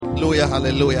Aleluia,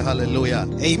 aleluia, aleluia.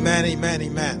 Amen, amen,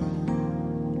 amen.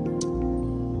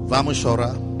 Vamos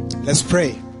orar. Let's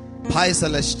pray. Pai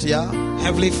Celestial,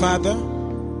 Heavenly Father,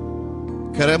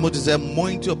 queremos dizer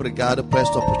muito obrigado por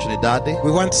esta oportunidade,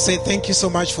 we want to say thank you so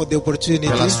much for the opportunity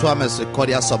pela sua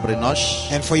misericórdia sobre nós.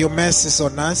 and for your mercies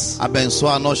on us.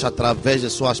 Abençoa-nos através de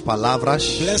suas palavras.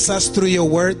 Bless us through your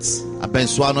words.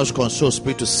 Abençoa-nos com seu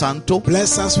Espírito Santo.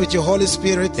 Bless us with your Holy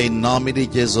Spirit. Em nome de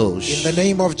Jesus. In the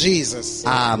name of Jesus.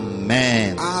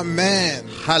 Amen. Amen.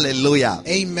 Hallelujah.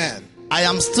 Amen. I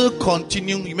am still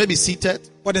continuing. You may be seated.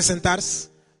 Podem sentar-se.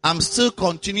 I'm still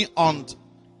continuing on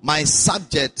my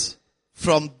subject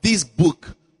from this book,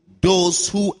 Those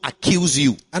Who Accuse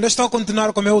You. Ainda estou a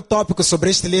continuar com o meu tópico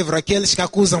sobre este livro, Aqueles que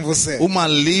Acusam Você.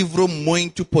 Livro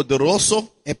muito poderoso,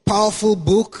 A powerful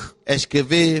book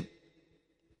escrevido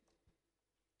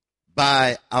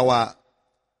by our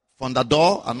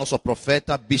fundador, a nosso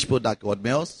profeta, Bispo Dag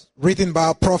Heward-Mills. written by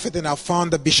our prophet and our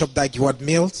founder, Bishop Dag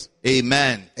Heward-Mills.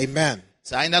 Amen. Amen.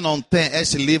 Se ainda não tem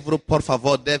esse livro, por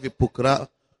favor, deve procurar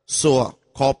sua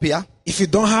cópia. If you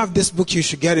don't have this book, you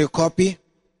should get your copy.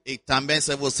 E também,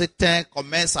 se você tem,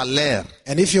 comece a ler.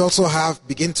 And if you also have,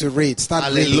 begin to read. Start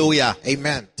Aleluia. reading.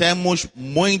 Amen. Temos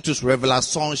muitas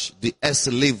revelações de esse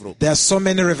livro. There are so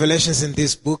many revelations in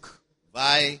this book,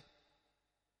 Vai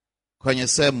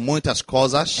conhecer muitas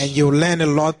coisas and you'll learn a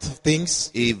lot of things.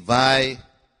 e vai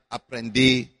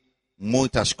aprender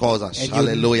muitas coisas. And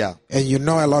Aleluia. And you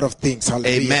know a lot of things.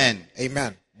 Hallelujah. Amen.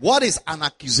 Amen. What is an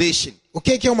accusation? O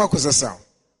que é uma acusação?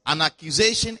 An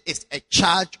accusation is a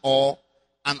charge or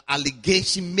an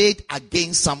allegation made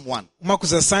against someone. Uma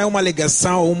acusação é uma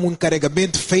alegação ou um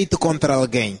encarregamento feito contra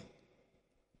alguém.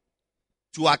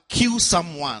 To accuse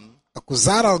someone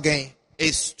Acusar alguém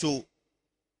is to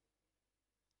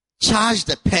charge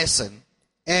the person,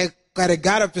 é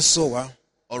carregar a pessoa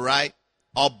all right,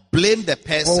 or blame the ou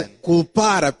person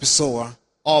culpar a pessoa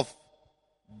of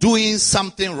doing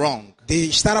something wrong. de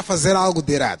estar a fazer algo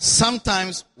de errado.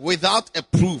 Sometimes without a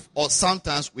proof or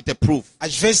sometimes with a proof.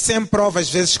 Às vezes sem provas, às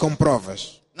vezes com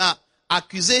provas. Now,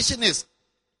 accusation is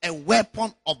a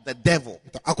weapon of the devil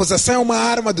Então, a acusação é uma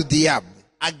arma do diabo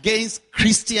against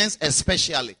Christians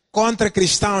especially. contra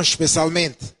cristãos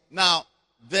especialmente. Now,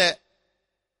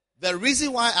 the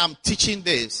reason why I'm teaching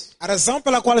this A razão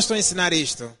pela qual estou a ensinar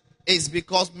isto is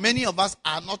because many of us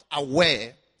are not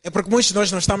aware é porque muitos de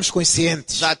nós não estamos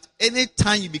conscientes that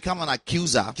anytime you become an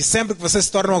accuser, que sempre que você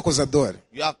se torna um acusador,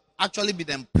 you have actually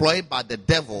been employed by the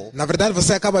devil na verdade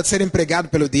você acaba de ser empregado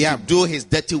pelo to diabo do his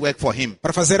dirty work for him.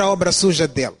 para fazer a obra suja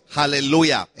dele.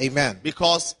 Hallelujah. Amen.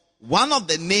 Because one of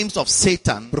the names of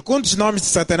Satan Porque um dos nomes de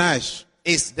Satanás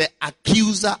is the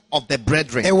accuser of the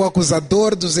brethren. é o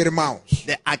acusador dos irmãos.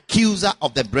 The accuser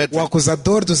of the O brethren.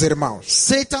 acusador dos irmãos.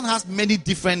 Satan has many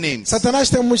different names.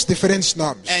 Satanás tem muitos diferentes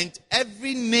nomes. And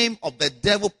every name of the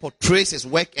devil portrays his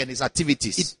work and his E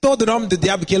activities todo nome do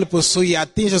diabo que ele possui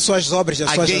atinge as suas obras e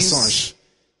as suas against ações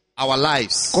our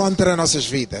lives. contra nossas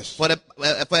vidas.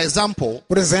 For example,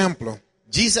 Por exemplo,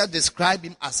 Jesus described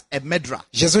him as a murderer.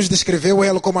 Jesus descreveu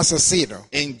ele como assassino.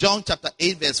 In John chapter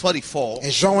 8 verse 44,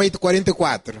 Em João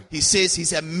 8:44, he says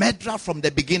he's a murderer from the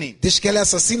beginning. diz que ele é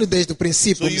assassino desde o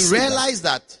princípio. So you homicida. realize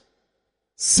that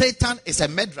Satan is a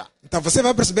murderer. Então você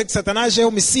vai perceber que Satanás é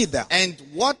homicida. And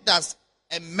what does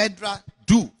a murderer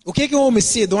do? O que um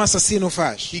homicida, um assassino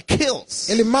faz? He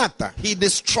kills. Ele mata, He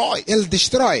destroys. ele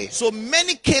destrói. So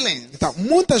many killings, Então,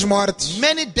 muitas mortes,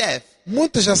 many deaths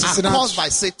muitos are assassinatos caused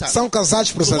by Satan. são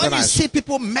causados por So when you Satanás. see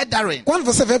people murdering, Quando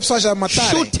você vê pessoas a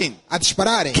matarem, Shooting. a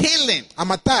dispararem, killing, a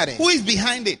matarem, who is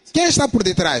behind it? quem está por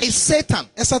detrás? It's Satan.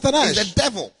 É Satanás. It's the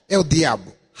devil. É o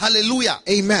diabo. Hallelujah.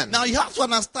 Amen. Now you have to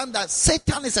understand that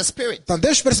Satan is a spirit. Então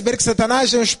Deus perceber que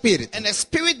Satanás é um espírito. And a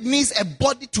spirit needs a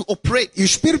body to operate. E o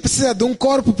espírito precisa de um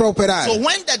corpo para operar. So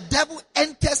when the devil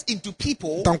enters into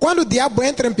people, Então quando o diabo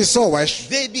entra em pessoas,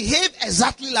 they behave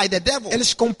exactly like the devil.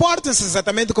 eles comportam-se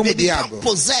exatamente como They o become diabo.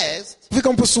 possessed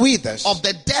Ficam possuídas of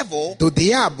the devil do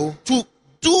diabo to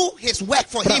do his work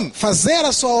for para him. fazer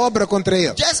a sua obra contra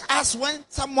ele. Just as when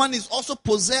someone is also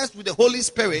possessed with the Holy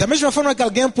Spirit, Da mesma forma que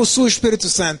alguém possui o Espírito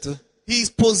Santo, he is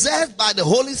possessed by the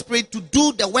Holy Spirit to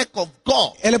do the work of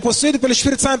God. ele é possuído pelo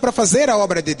Espírito Santo para fazer a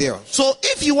obra de Deus. So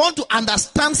if you want to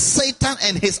understand Satan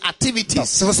and his Então, activities,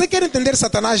 se você quer entender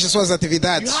Satanás e suas you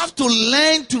atividades, have to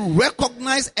learn to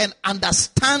recognize and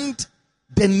understand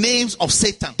the names of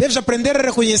Satan. deves aprender a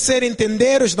reconhecer e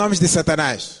entender os nomes de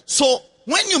Satanás. So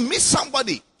when you meet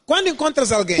somebody Quando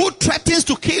encontras alguém who threatens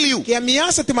to kill you, que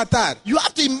ameaça te matar, you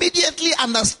have to immediately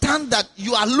understand that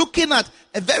you are looking at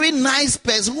a very nice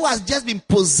person who has just been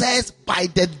possessed by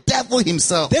the devil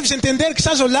himself. deves entender que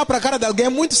estás a olhar para a cara de alguém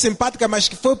muito simpática, mas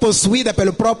que foi possuída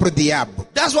pelo próprio diabo.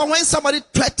 That's why when somebody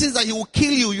threatens that he will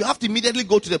kill you, you have to immediately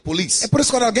go to the police. É por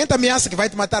isso que quando alguém te ameaça que vai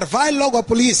te matar, vai logo à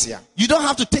polícia. You don't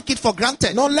have to take it for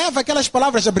granted. Não leva aquelas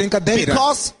palavras de brincadeira.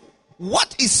 Because what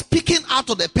is speaking out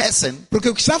of the person Porque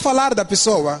o que está a falar da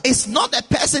pessoa is not the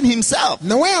person himself,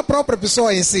 não é a própria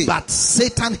pessoa em si, but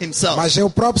Satan himself. mas é o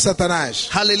próprio Satanás.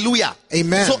 Hallelujah.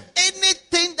 Amen. So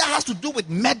anything that has to do with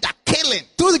murder, killing,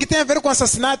 Tudo que tem a ver com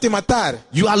assassinato e matar,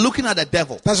 you are looking at the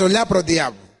devil. estás a olhar para o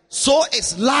diabo. So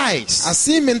it's lies.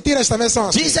 Assim, mentiras também são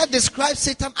assim. Jesus describes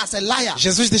Satan as a liar.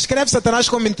 Jesus descreve Satanás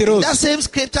como mentiroso. That same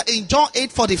scripture in John É a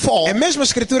 8:44, mesma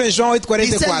escritura em João he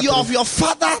said, "You are of 8:44. your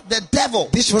father, the devil,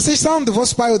 Diz, vocês são do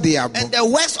vosso pai o diabo. and the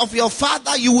works of your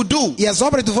father you will do." E as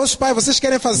obras do vosso pai vocês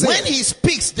querem fazer. When he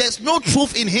speaks, there's no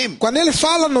truth in him. Quando ele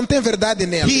fala, não tem verdade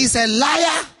nele. He is a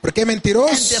liar Porque é and the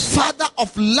mentiroso father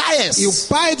of liars. e o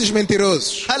pai dos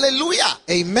mentirosos. Hallelujah.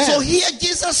 Amen. So here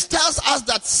Jesus tells us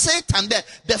that Satan,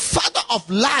 the father of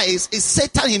lies, is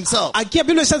Satan himself. Aqui a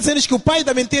Bíblia está dizendo que o pai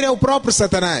da mentira é o próprio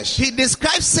Satanás. He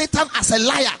describes Satan as a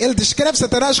liar. Ele descreve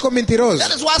Satanás como mentiroso.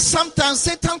 That is why sometimes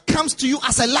Satan comes to you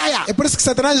as a liar. É por isso que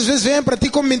Satanás às vezes vem para ti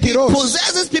como mentiroso.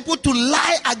 Possesses people to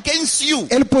lie against you.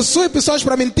 Ele possui pessoas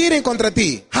para mentirem contra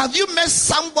ti. Have you met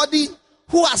somebody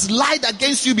who has lied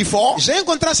against you before? Já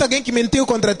encontraste alguém que mentiu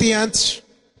contra ti antes?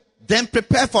 Then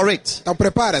prepare for it. Então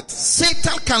prepara-te.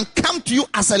 Satan can come to you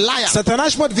as a liar.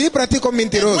 Satanás pode vir para ti como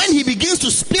mentiroso. When he begins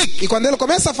to speak, E quando ele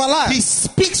começa a falar, he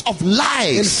speaks of ele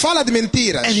lies, fala de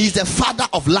mentiras. and he's the father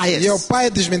of liars. E é o pai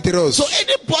dos mentirosos. So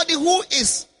anybody who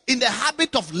is in the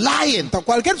habit of lying, Então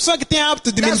qualquer pessoa que tenha hábito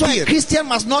de that's why a mentir. Christian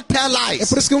must not tell É lies.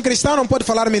 por isso que um cristão não pode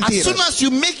falar As mentiras. soon as you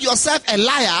make yourself a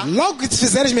liar, Logo que te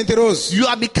fizeres mentiroso, you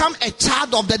have become a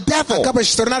child of the devil. acabas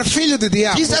de se tornar filho do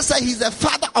diabo. Jesus said he's the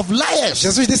father of liars.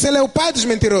 Jesus disse ele é o pai dos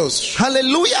mentirosos.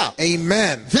 Hallelujah.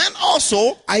 Amen. Then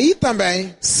also, Aí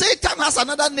também, Satan has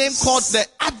another name called the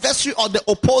adversary or the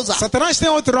opposer. Satanás tem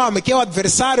outro nome, que é o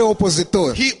adversário ou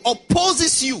opositor. He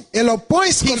opposes you. Ele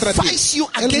opõe-se He contra ti. fights you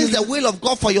against the Ele will of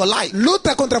God for your life.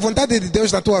 luta contra a vontade de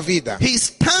Deus na tua vida. He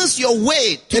stands your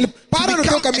way to, Ele para no teu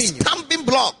become a caminho. stumbling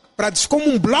block, Como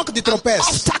um bloco de an tropeço.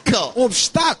 obstacle, Um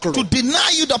obstáculo. to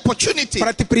deny you the opportunity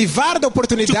Para te privar da to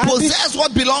oportunidade possess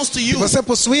what belongs to de you você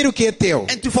possuir o que é teu.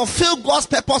 and to fulfill God's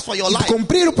purpose for your E de life.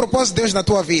 cumprir o propósito de Deus na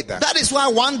tua vida. That is why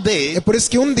one day, É por isso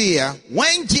que um dia,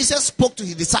 when Jesus spoke to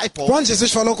his disciples quando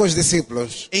Jesus falou com os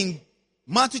discípulos, in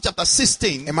Matthew chapter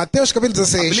 16, em Mateus capítulo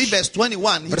I believe 16, verse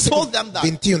 21, he versículo told them that,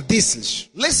 21, disse-lhes: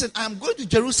 listen, I am going to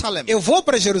Jerusalem, Eu vou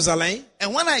para Jerusalém and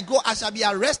when I go, I shall be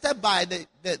arrested by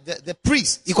the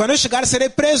priests, e quando eu chegar serei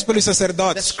preso pelos the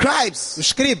sacerdotes, scribes, os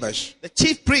escribas, the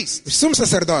chief priests. os sumos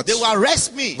sacerdotes. They will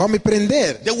arrest me, Vão me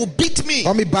prender, they will beat me,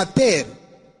 vão me bater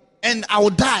and I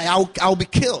will die, I will be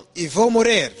killed. e vou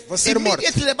morrer, vou ser morto.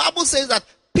 Immediately, the Bible says that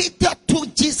Peter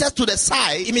took Jesus to the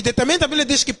side Imediatamente a Bíblia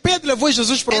diz que Pedro levou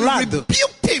Jesus para o and lado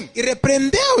rebuked him. e And he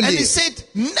repreendeu-lhe. said,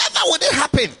 never will it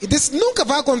happen. E disse: Nunca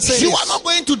vai acontecer You are isso. not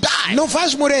going to die. Não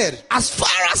vais morrer. As far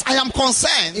as I am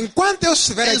concerned, Enquanto eu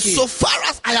estiver and aqui, so far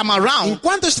as I am around,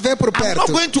 enquanto eu estiver por I'm not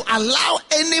perto, going to allow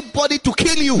anybody to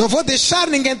kill you. não vou deixar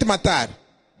ninguém te matar.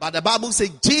 But the Bible says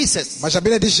Jesus Mas a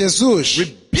Bíblia diz: Jesus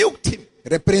rebuked him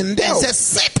repreendeu and said,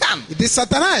 Satan, e disse: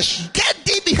 Satanás, get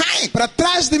thee behind. para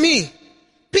trás de mim.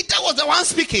 Peter was the one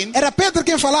speaking, Era Pedro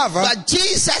quem falava, but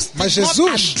Jesus Mas did not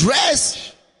Jesus- address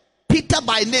Peter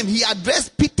by name. He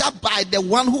addressed Peter by the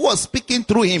one who was speaking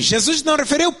through him. Jesus não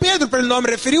referiu Pedro pelo nome,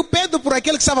 referiu Pedro por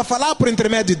aquele que estava a falar por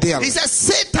intermédio He dele. said,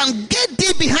 Satan, get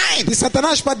thee behind. Disse: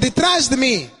 Satanás, para detrás de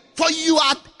mim, For you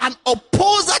are an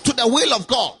opposer to the will of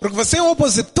God. porque você é um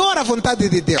opositor à vontade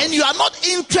de Deus. And you are not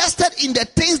interested in the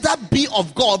things that be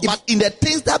of God, but in the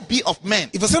things that be of men.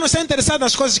 E você não está interessado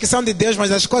nas coisas que são de Deus, mas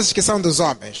nas coisas que são dos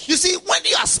homens. You see, when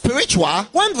you are spiritual,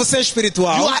 Quando você é you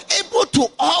espiritual, are able to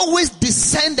always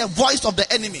discern the voice of the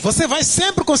enemy. você vai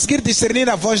sempre conseguir discernir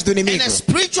a voz do And inimigo. a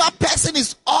spiritual person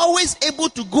is always able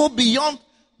to go beyond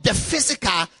the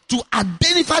physical to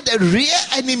identify the real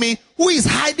enemy who is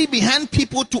hiding behind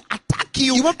people to attack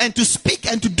you and to speak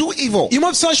and to do evil. E uma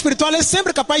pessoa espiritual é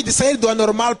sempre capaz de sair do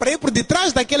anormal para ir por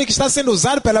detrás daquele que está sendo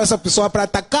usado pela essa pessoa para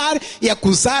atacar e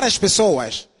acusar as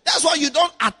pessoas. That's why you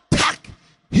don't attack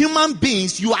human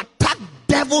beings, you attack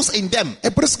devils in them. É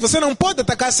por isso que você não pode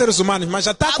atacar seres humanos, mas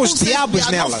ataca Bible os says we diabos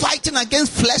are not nelas. fighting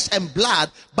against flesh and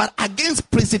blood, but against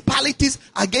principalities,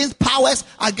 against powers,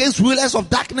 against rulers of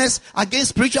darkness, against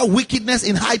spiritual wickedness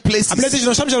in high A Bíblia diz places. que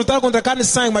nós estamos a lutar contra carne e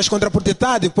sangue, mas contra a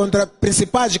potestade, contra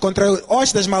principados, contra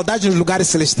hostes das maldades nos lugares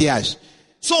celestiais.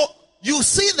 So you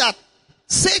see that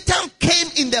Satan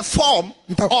came in the form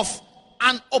Então- of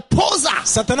an opposer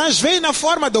Satanás veio na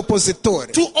forma de opositor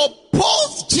to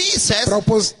oppose Jesus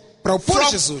para opor from,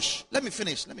 Jesus. let me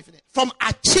finish. From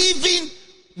achieving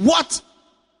what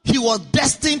he was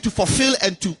destined to fulfill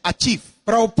and to achieve.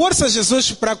 Para opor-se a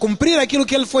Jesus, para cumprir aquilo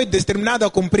que ele foi determinado a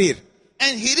cumprir.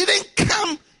 And he didn't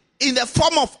come in the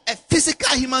form of a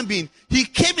physical human being. He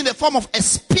came in the form of a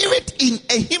spirit in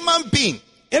a human being.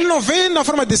 Ele não veio na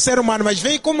forma de ser humano, mas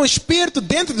veio como um espírito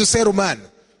dentro do ser humano.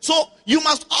 So you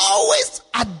must always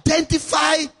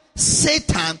identify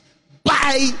Satan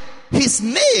by his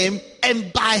name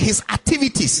and by his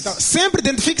activities. Então, sempre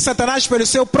identifique Satanás pelo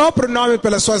seu próprio nome e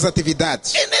pelas suas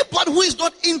atividades. Anybody who is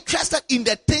not interested in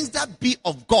the things that be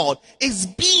of God is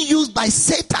being used by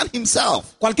Satan himself.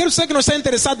 Qualquer pessoa que não está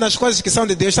interessado nas coisas que são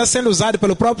de Deus está sendo usado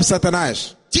pelo próprio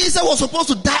Satanás. Jesus was supposed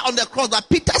to die on the cross, but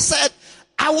Peter said,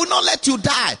 I will not let you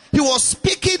die. He was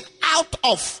speaking out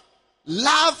of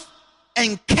love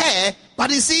and care,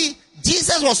 but you see,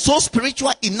 Jesus was so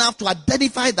spiritual enough to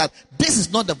identify that this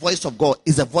is not the voice of God,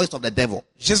 it's the voice of the devil.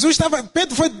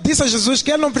 Pedro disse a Jesus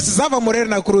que ele não precisava morrer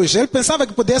na cruz. Ele pensava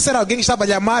que podia ser alguém que estava a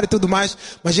lhe amar e tudo mais,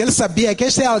 mas ele sabia que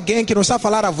este é alguém que não está a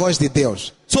falar a voz de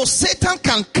Deus. So Satan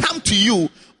can come to you,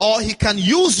 or he can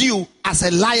use you as a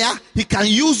liar, he can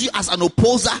use you as an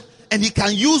opposer, and he can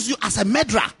use you as a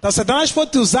murderer. Então Satanás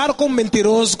pode te usar como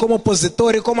mentiroso, como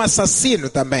opositor e como assassino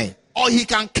também. Or he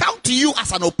can come to you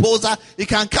as an opposer, he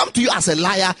can come to you as a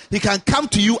liar, he can come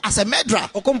to you as a murderer.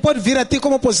 Ou como pode vir a ti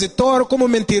como opositor, como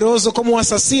mentiroso, como um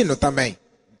assassino também.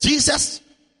 Jesus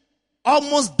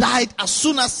almost died as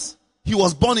soon as he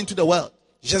was born into the world.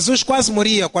 Jesus quase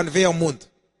morria quando veio ao mundo.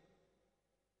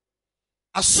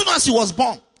 As soon as he was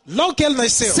born, Logo que ele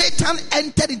nasceu, Satan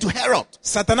entered into Herod,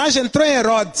 Satanás entrou em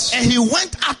Herodes and he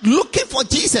went out looking for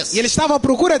Jesus. e ele estava à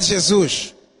procura de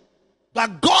Jesus.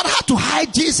 But God had to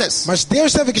hide Jesus. Mas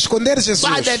Deus teve que esconder Jesus.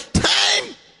 By the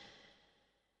time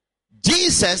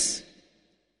Jesus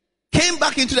came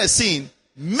back into the scene,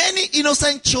 many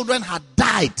innocent children had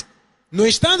died. No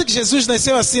instante que Jesus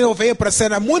nasceu assim, ou veio para a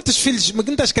cena, muitas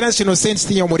crianças inocentes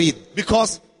tinham morrido.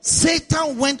 Because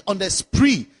Satan went on the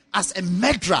spree as a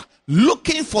murderer,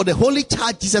 looking for the holy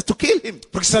child Jesus to kill him.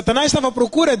 Porque Satanás estava à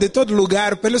procura de todo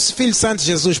lugar pelo Filho Santo de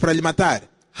Jesus para lhe matar.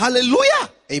 Hallelujah.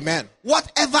 Amen.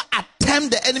 Whatever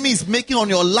attempt the enemy is making on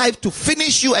your life to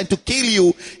finish you and to kill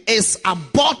you is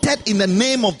aborted in the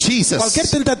name of Jesus. Qualquer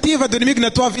tentativa do inimigo na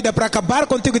tua vida para acabar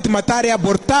contigo e te matar é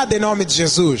abortada em nome de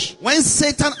Jesus. When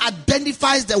Satan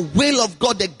identifies the will of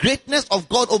God, the greatness of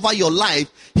God over your life,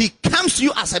 he comes to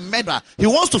you as a murderer. He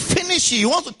wants to finish you. He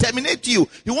wants to terminate you.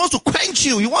 He wants to quench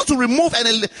you. He wants to remove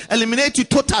and eliminate you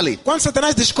totally. Quando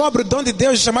Satanás descobre o dom de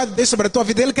Deus, chamado de Deus sobre a tua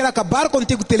vida, ele quer acabar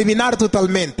contigo, te eliminar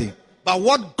totalmente. But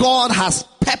what God has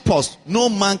purposed, no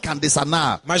man can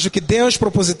disannul. Mas o que Deus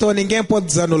propositou, ninguém pode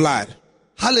desanular.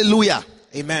 Hallelujah.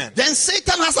 Amen. Then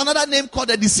Satan has another name called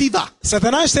the deceiver.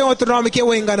 Satanás tem outro nome que é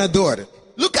o enganador.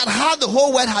 Look at how the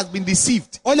whole world has been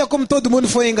deceived. Olha como todo mundo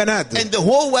foi enganado. And the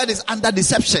whole world is under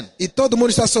deception. E todo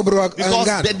mundo está sobre o Because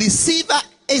engano. the deceiver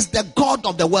is the God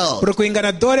of the world. Porque o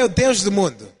enganador é o Deus do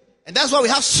mundo. And that's why we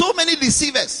have so many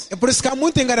deceivers. É por isso que há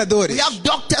muitos enganadores. We have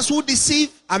doctors who deceive.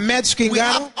 Há médicos que We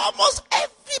enganam. have almost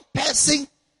every person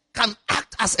can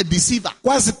act as a deceiver.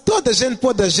 Quase toda a gente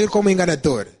pode agir como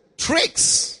enganador.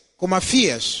 Tricks, Com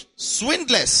mafias.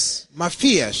 swindlers.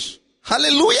 Mafias.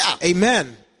 Hallelujah.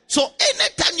 Amen. So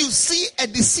anytime you see a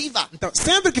deceiver, Então,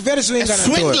 sempre que veres um enganador,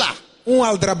 swindler.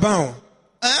 aldrabão,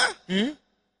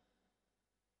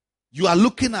 you are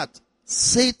looking at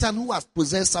Satan who has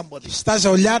possessed somebody, estás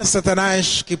a olhar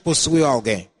Satanás que possuiu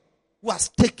alguém. who has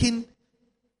taken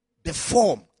the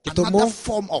form, Que another tomou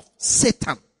form of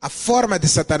Satan. a forma de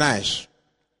Satanás.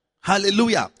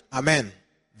 Hallelujah. Amém.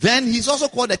 Then he's also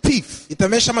called a thief. E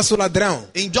também chama-se o ladrão.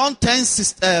 In John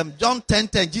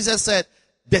 10:10, Jesus said,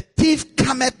 the thief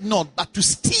cometh not but to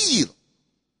steal.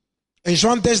 Em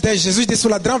João 10:10, Jesus disse: o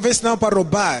ladrão vem senão para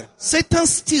roubar. Satan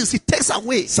steals, he takes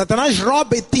away. Satanás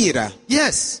rouba e tira.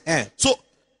 Yes. É. So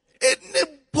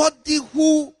anybody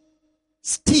who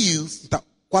steals Então,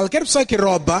 qualquer pessoa que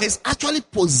rouba is actually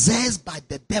possessed by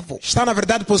the devil está, na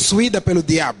verdade, possuída pelo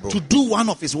diabo to do one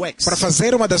of his works. para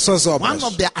fazer uma das suas obras. One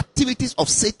of the activities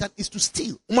of Satan is to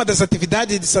steal. Uma das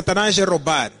atividades de Satanás é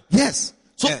roubar. Yes.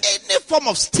 So Yeah. any form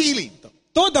of stealing,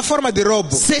 Toda forma de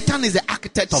roubo, Satan is the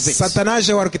architect of it. Satanás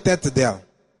é o arquiteto dela.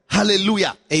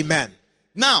 Hallelujah. Amen.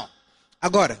 Now,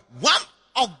 Agora, one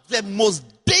of the most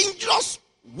dangerous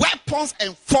weapons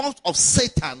and forms of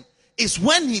Satan is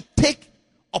when he takes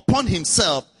upon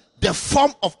himself the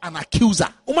form of an accuser.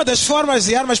 uma das formas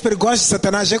e armas perigosas de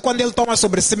Satanás é quando ele toma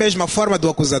sobre si mesmo a forma do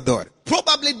acusador.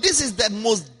 Probably this is the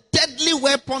most deadly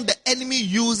weapon the enemy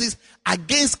uses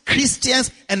against Christians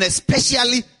and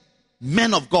especially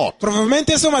men of God.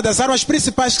 Provavelmente essa é uma das armas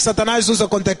principais que Satanás usa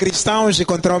contra cristãos e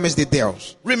contra homens de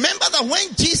Deus. Remember that when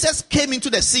Jesus came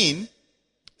into the scene,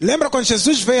 Lembra quando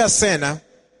Jesus veio à cena?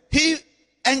 he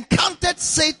encountered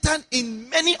Satan in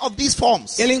many of these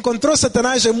forms. Ele encontrou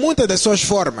Satanás em muitas das suas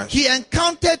formas. He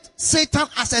encountered Satan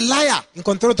as a liar.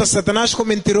 Encontrou Satanás como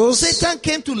mentiroso. Satan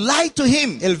came to lie to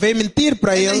him. Ele veio mentir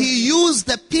para And ele. he used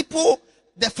the people,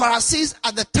 the Pharisees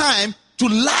at the time, to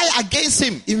lie against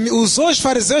him. E usou os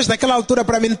fariseus daquela altura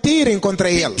para mentirem contra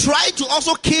ele. Tried to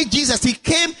also kill Jesus. He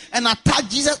came and attacked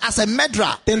Jesus as a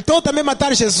murderer. Tentou também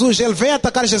matar Jesus. Ele veio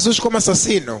atacar Jesus como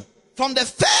assassino. From the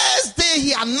first day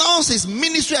he announced his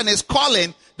ministry and his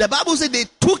calling, the Bible said they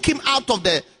took him out of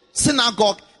the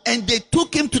synagogue and they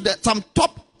took him to some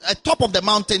top of the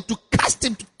mountain to cast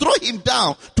him, to throw him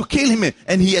down, to kill him,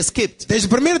 and he escaped. Desde o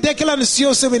primeiro dia que ele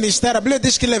anunciou o seu ministério, a Bíblia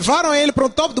diz que levaram ele para o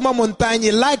topo de uma montanha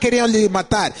e lá queriam lhe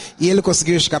matar. E ele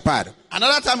conseguiu escapar.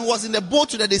 Another time he was in the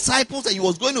boat with the disciples and he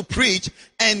was going to preach,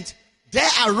 and there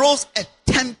arose a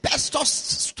tempestuous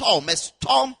storm, a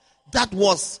storm that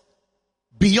was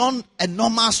beyond a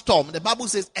normal storm. The Bible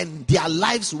says, and their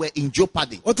lives were in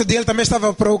jeopardy. Outro dia ele também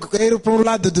estava para um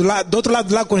lado do outro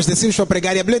lado lá com os discípulos para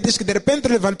pregar. E a Bíblia diz que de repente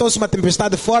levantou-se uma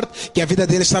tempestade forte que a vida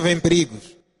dele estava em perigo.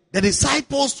 The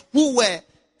disciples who were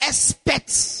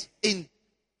experts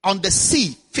on the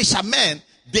sea, fishermen,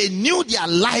 they knew their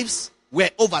lives were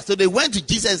over. So they went to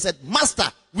Jesus and said,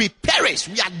 Master, we perish,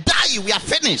 we are dying, we are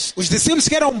finished. Os discípulos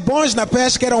que eram bons na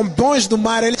pesca, que eram bons no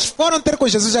mar, eles foram ter com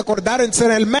Jesus, acordaram e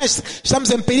disseram: "Ele, mestre, estamos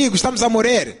em perigo, estamos a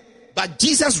morrer." But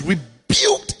Jesus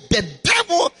rebuked the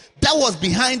devil that was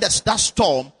behind that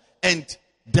storm, and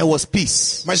there was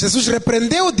peace. Mas Jesus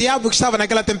repreendeu o diabo que estava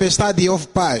naquela tempestade e houve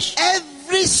paz.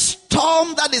 Every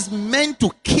storm that is meant to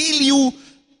kill you,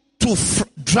 to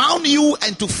drown you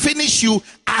and to finish you,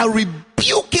 I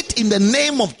rebuke it in the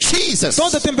name of Jesus.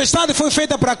 Toda tempestade foi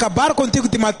feita para acabar contigo,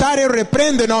 te matar. Eu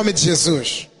repreendo em nome de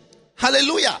Jesus.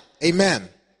 Hallelujah. Amen.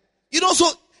 You know,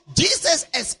 so Jesus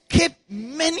escaped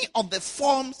many of the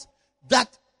forms that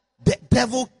the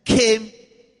devil came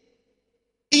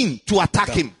in to attack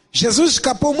him. Jesus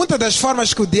escapou muitas das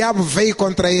formas que o diabo veio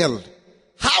contra ele.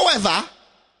 However,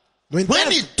 No when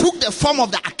entanto, he took the form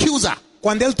of the accuser,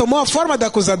 quando ele tomou a forma do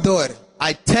acusador,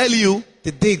 I tell you,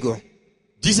 te digo,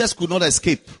 Jesus could not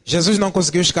escape. Jesus não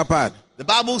conseguiu escapar. The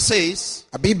Bible says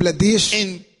A Bíblia diz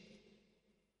in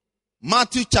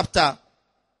Matthew chapter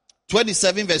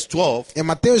 27 verse 12, em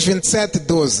Mateus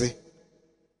 27:12,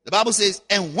 the Bible says,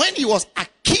 and when he was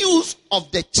accused of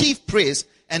the chief priests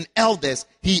and elders,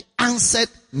 he answered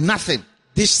nothing.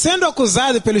 diz: sendo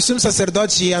acusado pelos sumos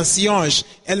sacerdotes e anciões,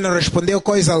 ele não respondeu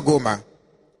coisa alguma.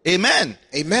 Amen.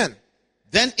 Amen.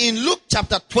 Then in Luke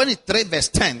chapter 23 verse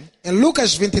 10, Em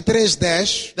Lucas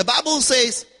 23:10, the Bible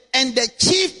says, and the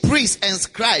chief priests and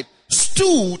scribes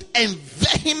stood and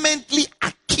vehemently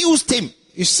accused him.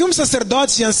 os sumos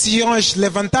sacerdotes e anciões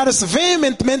levantaram-se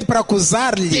veementemente para They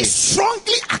acusar-lhe.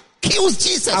 strongly accused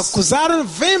Jesus. Acusaram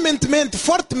veementemente,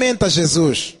 fortemente a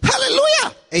Jesus.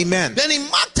 Hallelujah. Amen. Then in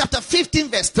Mark chapter 15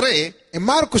 verse 3, Em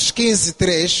Marcos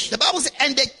 15:3, the Bible says,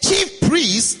 and the chief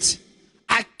priest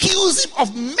accused him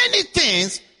of many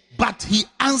things, but he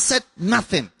answered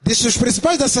nothing. diz que os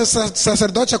principais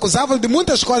sacerdotes acusavam de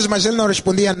muitas coisas, mas ele não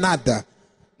respondia nada.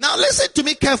 Now listen to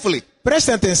me carefully.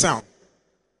 Prestem atenção.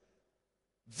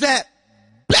 The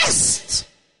best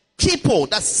people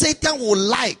that Satan would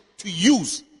like to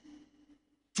use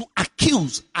to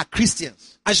accuse are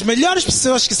Christians. As melhores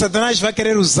pessoas que Satanás vai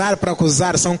querer usar para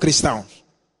acusar são cristãos.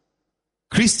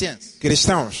 Christians.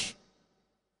 Cristãos.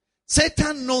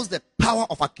 Satan knows the power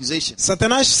of accusation.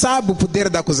 Satanás sabe o poder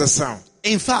da acusação.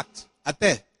 In fact,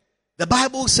 Até the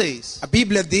Bible says a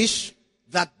Bíblia diz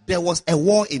that there was a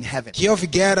war in heaven. que houve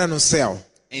guerra no céu.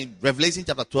 In Revelation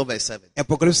chapter 12 verse 7.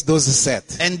 Apocalipse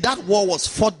 12:7. And that war was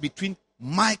fought between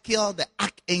Michael the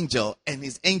archangel and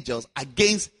his angels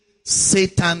against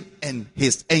Satan and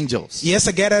his angels. E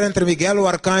essa guerra era entre Miguel, o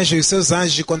arcanjo, e os seus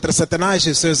anjos contra Satanás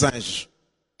e os seus anjos.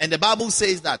 And the Bible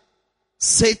says that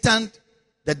Satan,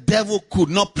 the devil,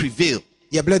 could not prevail.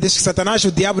 E a Bíblia diz que Satanás,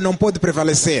 o diabo, não pode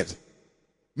prevalecer.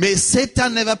 May Satan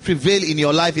never prevail in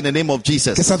your life in the name of Que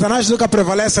Jesus. Satanás nunca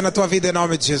prevaleça na tua vida em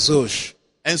nome de Jesus.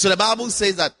 And so the Bible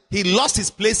says that he lost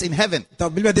his place in heaven. Então a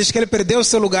Bíblia diz que ele perdeu o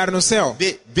seu lugar no céu.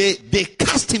 They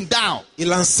cast him down. E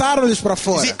lançaram-lhes para You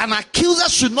fora. see, an accuser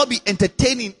should not be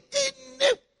entertaining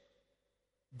any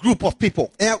group of people.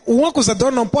 Um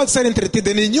acusador não pode ser entretido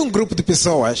em nenhum grupo de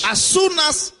pessoas. As soon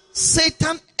as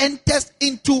Satan enters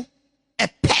into a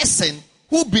person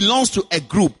who belongs to a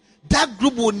group, that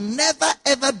group will never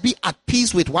ever be at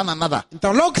peace with one another.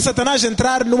 Então logo que Satanás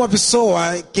entrar numa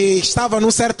pessoa que estava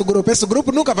num certo grupo, esse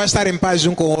grupo nunca vai estar em paz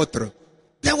um com o outro.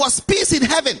 There was peace in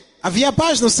heaven. Havia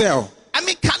paz no céu. I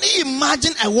mean, can you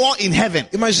imagine a war in heaven?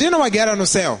 Imagina uma guerra no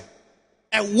céu.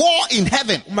 A war in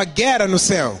heaven. Uma guerra no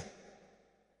céu.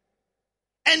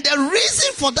 And the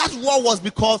reason for that war was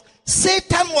because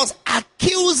Satan was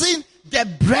accusing the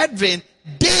brethren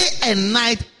day and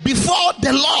night before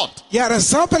the Lord. E a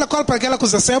razão pela qual para aquela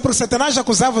acusação é porque Satanás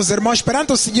acusava os irmãos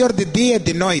perante o Senhor de dia e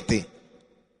de noite.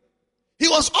 He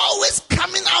was always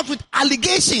coming out with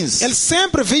allegations Ele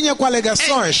sempre vinha com and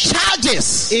alegações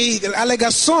charges e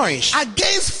alegações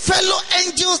against fellow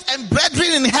angels and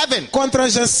brethren in heaven. contra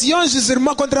as anciões dos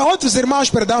irmãos, contra outros irmãos,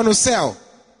 perdão, no céu.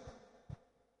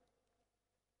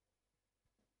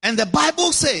 And the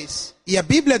Bible says E a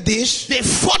Bíblia diz, they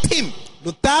fought him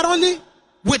lutaram-lhe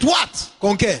with what?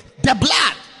 com quê? The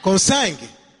blood. Com sangue.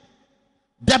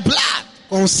 The blood.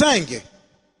 Com sangue.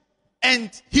 And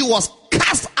he was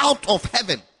cast out of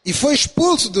heaven E foi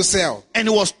expulso do céu. and he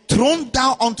was thrown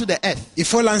down onto the earth. E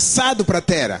foi lançado para a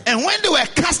terra. And when they were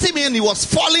casting him, he was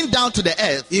falling down to the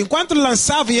earth. E enquanto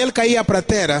lançava e ele caía para a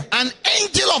terra, An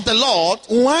angel of the Lord,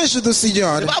 anjo do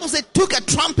Senhor the Bible said, took a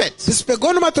trumpet se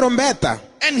pegou numa trombeta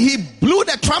and he blew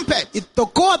the trumpet. e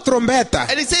tocou a trombeta.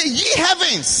 And he said, ye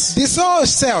heavens, Disse aos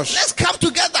céus, let's come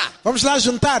together. vamos lá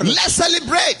juntar-nos. Let's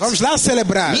celebrate. Vamos lá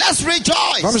celebrar. Let's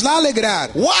rejoice. Vamos lá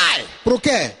alegrar. Why? Por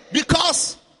quê?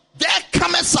 Because there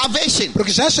cometh salvation.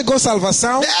 Porque já chegou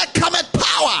salvação, There cometh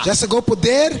power. já chegou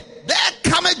poder,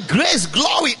 There cometh grace,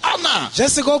 glory, honor. já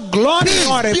chegou glória,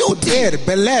 honra e poder,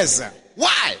 beleza.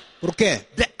 Why? Por quê?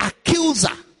 The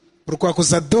accuser Porque o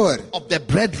acusador of the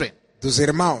brethren dos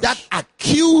irmãos, that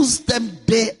accused them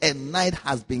day and night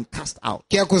has been cast out.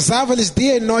 que acusava-lhes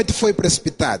dia e noite, foi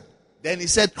precipitado. Then he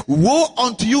said, woe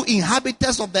unto you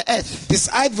inhabitants of the earth. Disse,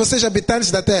 ai de vocês habitantes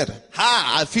da terra,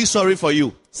 I feel sorry for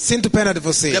you. sinto pena de The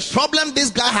vocês. problem this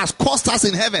guy has caused us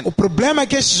in heaven. O problema é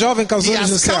que este jovem He causou-nos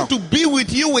no has céu. come to be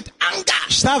with you with anger.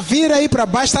 Está a vir aí para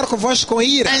baixo, estar convosco com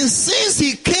ira. And since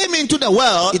he came into the E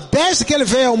world, desde que ele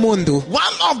veio ao mundo,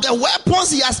 one of the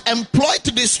weapons he has employed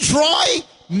to destroy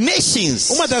nations.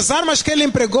 uma das armas que ele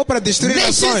empregou para destruir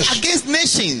Nations nações, against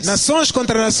nations. nações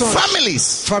contra nações,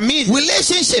 Families. família,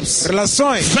 Relationships.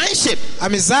 relações, Friendship.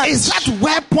 amizades, Is that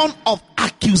weapon of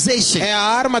accusation. é a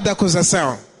arma da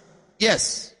acusação.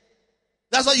 Yes.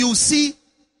 That's why you see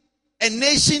a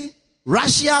nation,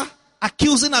 Russia,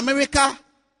 accusing America.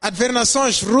 Haver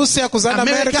nações, Rússia acusando a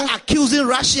America América, accusing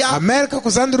Russia. América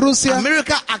acusando Rússia,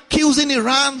 America accusing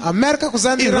Iran. América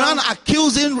acusando Iran Irã,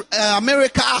 accusing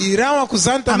America. Irão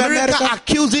acusando também America América,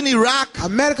 accusing Iraq.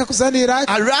 América acusando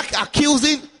Iraque, Iraq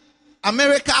accusing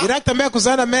America. Iraque também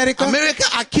acusando América, America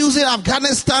accusing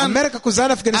Afghanistan. América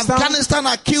acusando Afeganistão, Afghanistan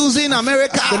accusing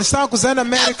America. Afeganistão acusando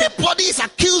América. Everybody is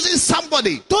accusing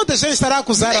somebody. Toda a gente estará a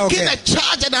acusar Making alguém, a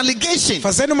charge and allegation.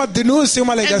 fazendo uma denúncia e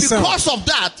uma And alegação. because of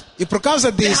that, E por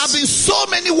causa there have disso, been so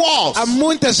many wars, há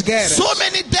muitas guerras, so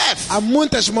many deaths, há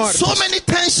muitas mortes, so many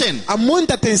tension, há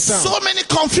muita tensão, so many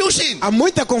confusion há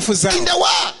muita confusão in the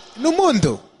world. no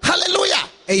mundo. Hallelujah.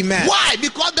 Amen. Why?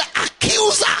 Because the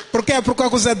accuser Por quê? Porque o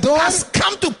acusador has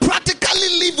come to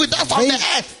practically live with us on vem the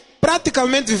earth.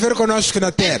 praticamente viver conosco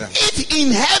na terra. If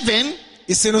in heaven,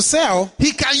 E se no céu,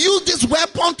 he can use this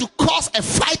weapon to cause a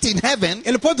fight in heaven,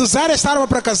 ele pode usar esta arma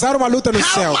para causar uma luta no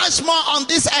how céu. much more on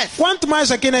this earth? Quanto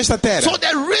mais aqui nesta terra. So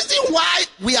the reason why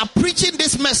we are preaching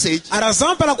this message A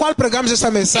razão pela qual pregamos esta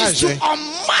is to mensagem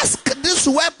unmask this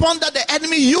weapon that the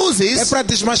enemy é uses, para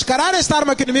desmascarar esta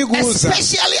arma que o inimigo usa,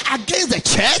 especially against the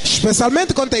church,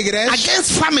 especialmente contra a igreja,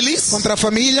 against families, contra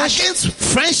famílias, against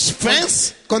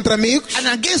friends, contra amigos and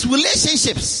against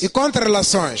relationships. e contra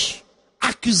relações.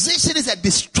 Accusation is a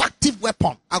destructive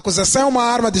weapon. A acusação é uma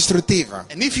arma destrutiva.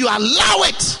 And if you allow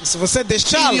it E se você in your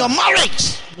deixá-la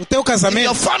marriage, no teu in your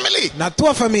casamento, family, na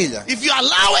tua família, if you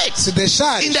allow se it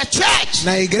deixar in the church,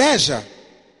 na igreja,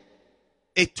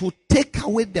 it will take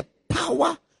away the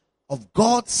power of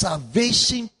God's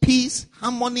salvation, peace,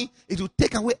 harmony. It will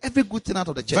take away every good thing out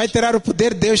of the vai church. tirar o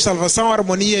poder de Deus, salvação,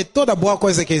 harmonia e toda boa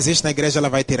coisa que existe na igreja, ela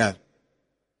vai tirar.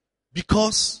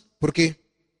 Because Por quê?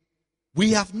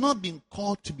 we have not been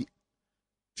called to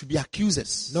be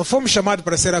accusers. Não fomos chamados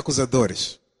para ser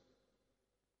acusadores.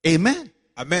 Amen.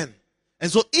 Amém. And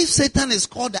so if Satan is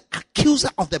called the accuser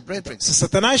of the brethren, Se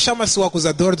Satanás chama-se o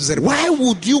acusador dos irmãos, why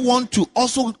would you want to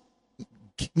also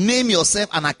name yourself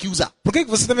an accuser? por que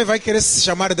você também vai querer se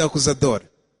chamar de acusador?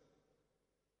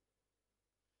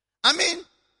 I mean,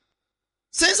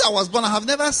 since I was born, I have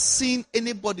never seen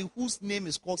anybody whose name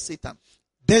is called Satan.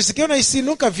 Desde que eu nasci,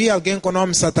 nunca vi alguém com o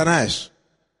nome Satanás.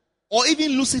 Or even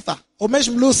Lucifer. Ou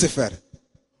mesmo Lúcifer.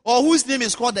 Or whose name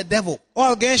is called the devil. Ou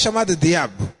alguém chamado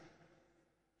Diabo.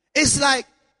 It's like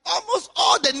almost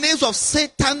all the names of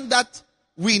Satan that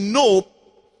we know,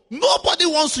 nobody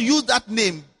wants to use that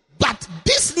name. But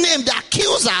this name, the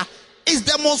accuser, is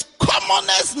the most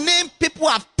commonest name people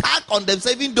have tagged on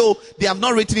themselves, even though they have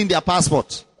not written in their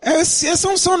passport. Esses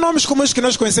são nomes comuns que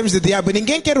nós conhecemos de diabo.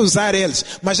 Ninguém quer usar eles.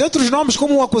 Mas outros nomes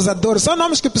como o acusador são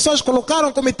nomes que pessoas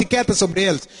colocaram como etiqueta sobre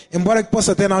eles. Embora que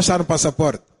possa até não estar no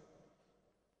passaporte.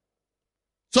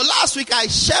 So last week I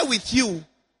shared with you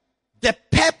the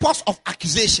purpose of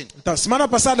accusation. Então, semana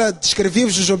passada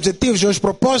descrevi-vos os objetivos e os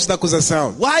propósitos da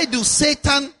acusação. Why do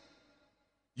Satan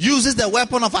uses the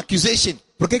weapon of accusation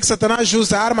Por que Satanás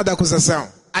usa a arma da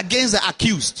acusação against the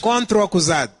accused? contra o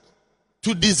acusado?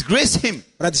 To disgrace him,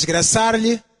 Para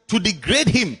desgraçar-lhe, to degrade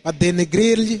him, para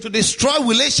denegrir-lhe, to destroy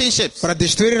relationships. para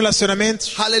destruir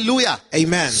relacionamentos. Hallelujah.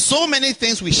 Amen. So many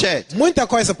things we shared. Muita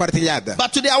coisa partilhada.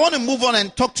 But today I want to move on and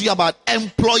talk to you about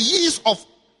employees of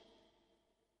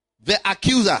the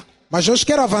accuser. Mas hoje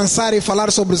quero avançar e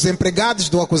falar sobre os empregados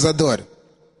do acusador.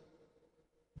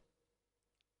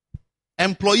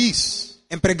 Employees.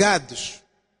 Empregados.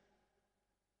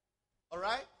 All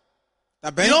right?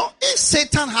 Tá bem? You know, if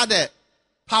Satan had a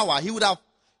power, he would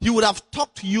have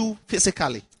talked to you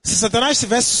physically. Se Satanás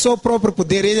tivesse o seu próprio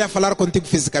poder, ele ia falar contigo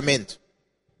fisicamente.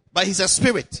 But he's a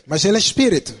spirit. Mas ele é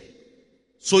espírito.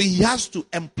 So he has to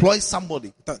employ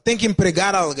somebody Então, tem que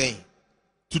empregar alguém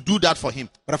to do that for him.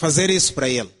 para fazer isso para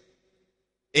ele.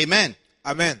 Amen.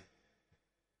 Amém.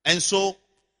 And so,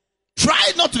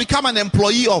 try not to become an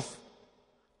employee of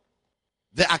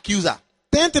the accuser.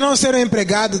 Tente não ser um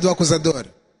empregado do acusador.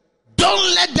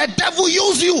 Don't let the devil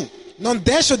use you Não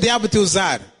deixe o diabo te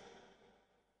usar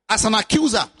as an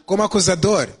accuser. como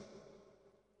acusador.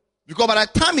 Because by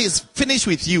the time he's finished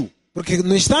with you, Porque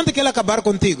no instante que ele acabar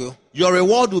contigo, your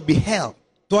reward will be hell.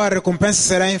 tua recompensa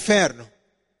será inferno.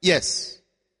 Yes.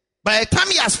 By the time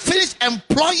he has finished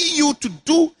employing you to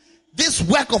do this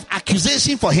work of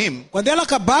accusation for him, Quando ele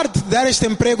acabar de dar este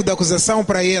emprego de acusação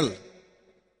para ele,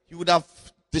 he would have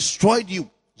destroyed you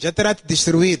já terá te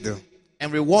destruído and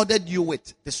rewarded you with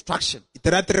destruction. e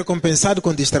terá te recompensado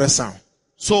com distração.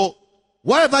 So,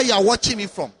 wherever you are watching me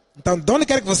from, Então, de onde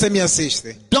quer que você me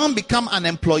assiste, don't become an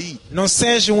employee não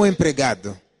seja um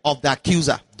empregado of the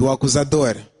accuser. do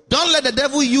acusador. Don't let the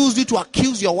devil use you to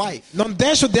accuse your wife, Não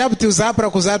deixe o diabo te usar para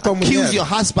acusar tua accuse mulher, your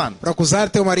husband, para acusar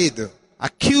teu marido,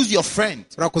 accuse your friend,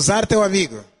 para acusar teu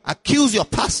amigo, accuse your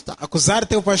pastor, acusar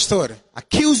teu pastor,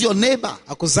 accuse your neighbor.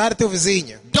 acusar teu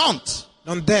vizinho. Don't.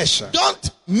 Não deixa.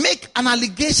 Don't make an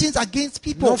allegations against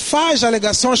people. Não faz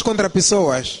alegações contra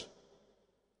pessoas.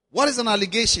 What is an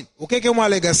allegation? O que é uma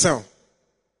alegação?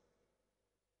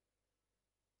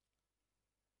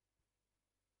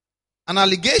 An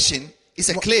allegation is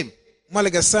a claim Uma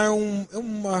alegação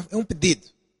é um pedido.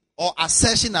 or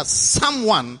assertion that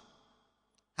someone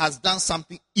has done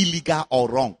something illegal or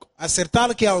wrong.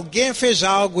 Acertar que alguém fez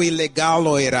algo ilegal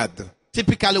ou errado.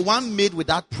 Typically one made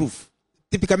without proof.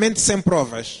 Tipicamente sem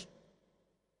provas.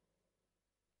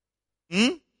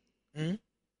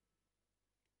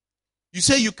 You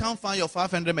say you can't find your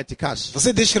 500 meticais.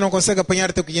 Você diz que não consegue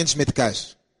apanhar teu 500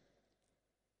 meticais.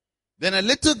 Then a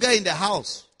little girl in the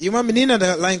house E uma menina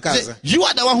lá em say, casa you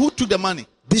are the one who took the money,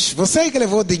 diz, você é que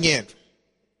levou o dinheiro.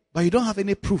 but you don't have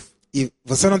any proof. E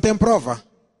você não tem prova.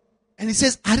 And he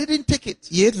says, I didn't take it.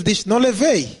 E ele diz, não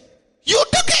levei. You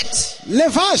took it.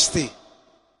 Levaste.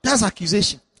 That's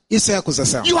accusation. Isso é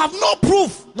acusação. You have no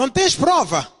proof, Não tens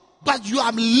prova. but you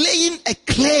are laying a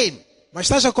claim Mas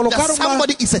estás a colocar that uma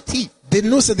somebody is a thief.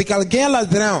 denúncia de que alguém é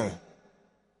ladrão.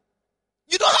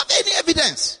 You don't have any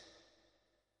evidence.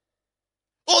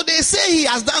 Oh, they say he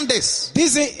has done this.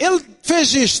 Dizem, ele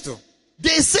fez isto.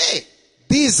 They say,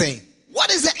 Dizem, what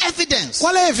is the evidence?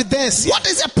 qual é a evidência? What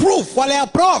is the proof? Qual é a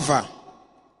prova?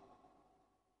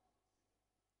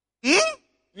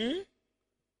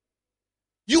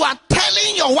 You are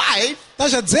telling your wife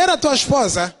Estás a dizer à tua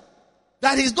esposa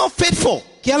that he's not faithful.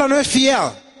 que ela não é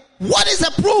fiel. What is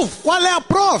the proof? Qual é a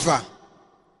prova?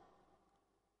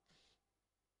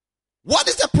 What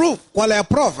is the proof? Qual é a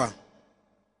prova?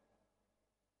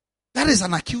 That is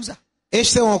an accuser.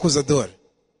 Este é um acusador.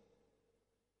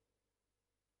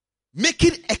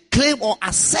 making a claim or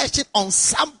assertion on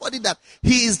somebody that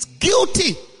he is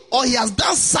guilty or he has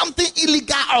done something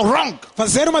illegal or wrong.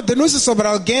 Fazer uma denúncia sobre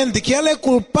alguém de que ele é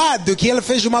culpado, que ele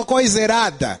fez uma coisa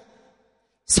errada.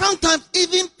 Sometimes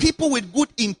even people with good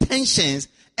intentions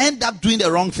end up doing the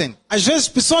wrong thing. Às vezes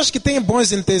pessoas que têm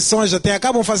boas intenções até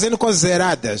acabam fazendo coisas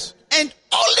erradas. And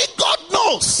only God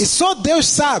knows. E só Deus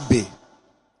sabe.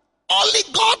 Only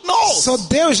God knows. Só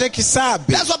Deus é que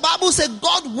sabe. That's what the Bible says.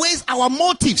 God weighs our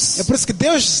motives. É por isso que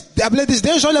a Bíblia diz,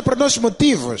 Deus olha para nossos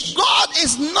motivos. God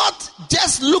is not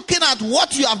just looking at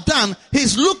what you have done.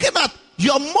 He's looking at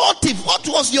your motive. What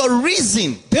was your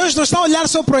reason? Deus não está a olhar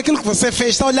só para aquilo que você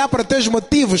fez, está a olhar para teus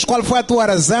motivos, qual foi a tua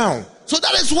razão. So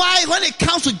that is why when it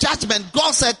comes to judgment,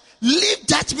 God said, leave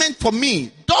judgment for me.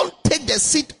 Don't take the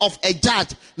seat of a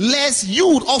judge, lest you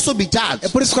would also be judged. É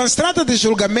por isso que quando se trata de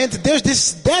julgamento, Deus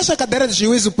disse, deixa a cadeira de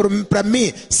juízo para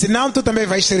mim, senão tu também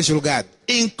vais ser julgado.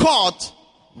 In court,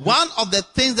 one of the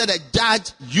things that a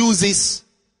judge uses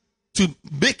to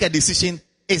make a decision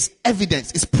is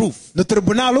evidence, is proof. No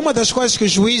tribunal, uma das coisas que o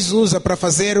juiz usa para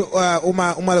fazer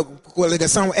uma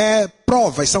alegação é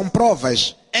provas, são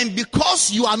provas. And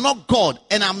because you are not God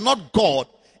and I'm not God,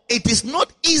 it is not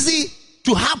easy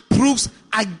to have proofs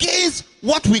against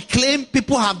what we claim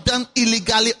people have done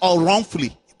illegally or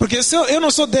wrongfully. Porque se eu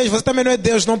não sou Deus, você também não é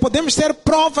Deus, não podemos ter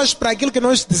provas para aquilo que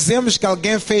nós dizemos que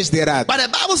alguém fez de errado. But the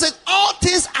Bible says all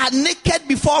things are naked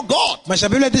before God. Mas a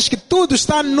Bíblia diz que tudo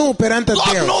está nu perante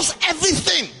God Deus. knows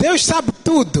everything. Deus sabe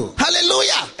tudo.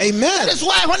 Hallelujah. Amen. That is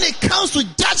why when it comes to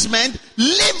judgment,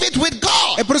 leave it with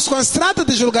God. É por isso que quando se trata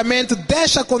de julgamento,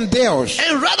 deixa com Deus.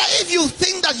 And rather, if you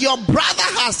think that your brother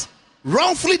has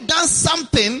wrongfully done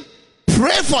something,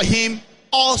 pray for him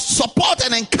or support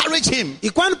and encourage him. E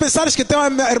quando pensares que teu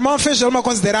irmão fez alguma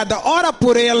coisa de errada, ora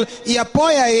por ele e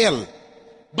apoia ele.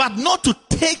 But not to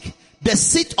take the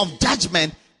seat of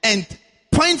judgment and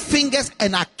point fingers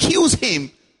and accuse him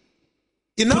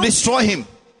E to não, destroy him.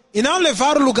 e não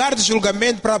levar o lugar de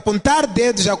julgamento para apontar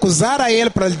dedos, acusar a ele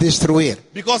para lhe destruir.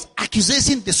 Because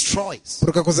accusation destroys.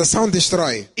 Porque a acusação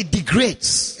destrói. It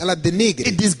degrades. Ela denigre.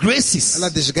 It disgraces. Ela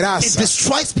It desgraça.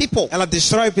 destroys people. Ela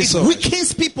destrói It pessoas.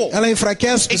 weakens people. Ela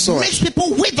enfraquece It pessoas. makes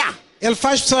people wither. Ele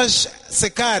faz pessoas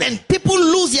secarem. And people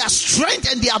lose their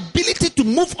strength and their ability to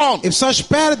move on. E pessoas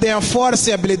perdem a força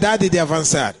e a habilidade de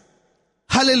avançar.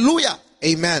 Hallelujah.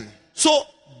 Amen. So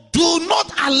do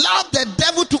not allow the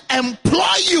devil to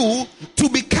employ you to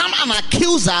become an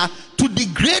accuser, to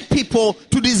degrade people,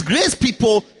 to disgrace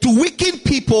people, to weaken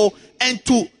people, and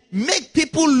to make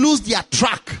people lose their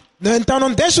track. Então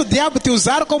não deixa o diabo te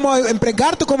usar como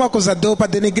empregar-te como acusador para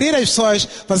denegrir as pessoas,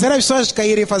 fazer as pessoas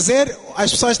caírem, fazer as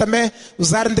pessoas também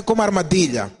usarem-te como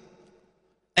armadilha.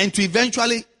 And to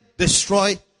eventually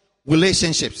destroy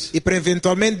relationships. E para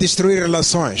eventualmente destruir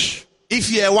relações. If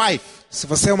you're a wife Se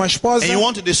você é uma esposa and you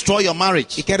want to destroy your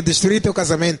marriage, e quer destruir teu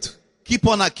casamento, keep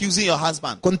on accusing your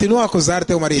husband. continua a acusar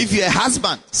teu If marido. you're a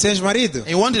husband Se és marido, and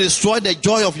you want to destroy the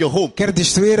joy of your home, quer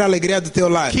destruir a alegria do teu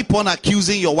lar, keep on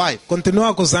accusing your wife. continua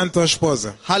acusando tua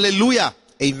esposa. Hallelujah.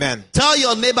 Amen. Tell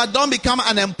your neighbor, don't become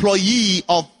an employee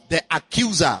of the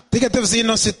accuser. Diga a teu vizinho,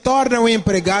 não se torna um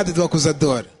empregado do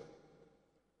acusador.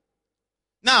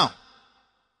 Now,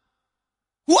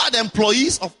 who are the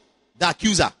employees of the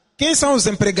accuser? Quem são os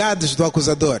empregados do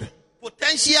acusador?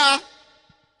 Potential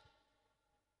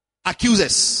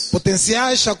accusers.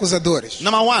 Potenciais acusadores.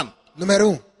 Number one, Número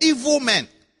 1. evil men.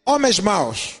 Homens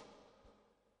maus.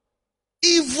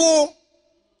 Evil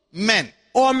men.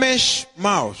 Homens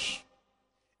maus.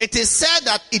 It is said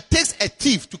that it takes a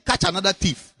thief to catch another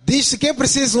thief. Diz-se que é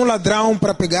preciso um ladrão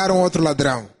para pegar um outro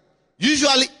ladrão.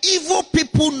 Usually, evil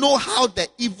people know how the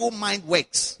evil mind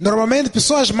works. Normalmente,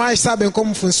 pessoas más sabem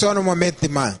como funciona uma mente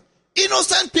má.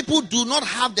 Innocent people do not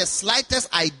have the slightest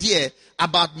idea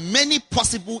about many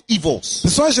possible evils.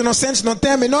 Pessoas inocentes não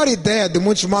têm a menor ideia de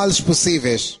muitos males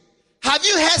possíveis. Have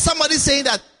you heard somebody saying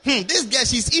that, this girl,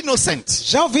 she's innocent?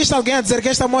 Já ouviste alguém a dizer que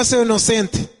esta moça é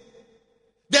inocente?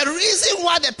 The reason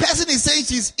why the person is saying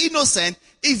she's innocent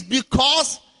is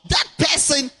because that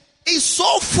person is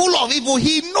so full of evil.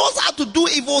 He knows how to do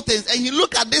evil things. And you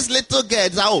look at this little girl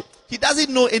and say, oh, he doesn't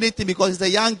know anything because she's a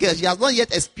young girl. She has not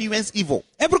yet experienced evil.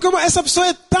 É porque essa pessoa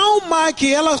é tão má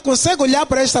que ela consegue olhar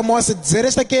para esta moça e dizer,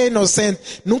 esta aqui é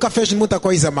inocente, nunca fez muita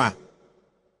coisa má.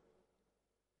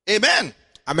 Amen.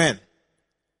 Amém.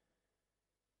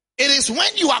 It is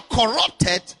when you are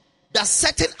corrupted that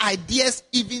certain ideas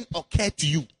even occur to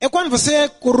you. É quando você é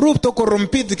corrupto ou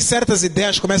corrompido que certas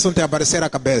ideias começam a te aparecer à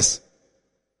cabeça.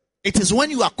 It is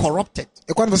when you are corrupted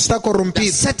É quando você está that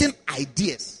corrompido certain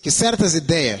ideas que certas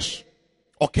ideias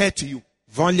occur to you.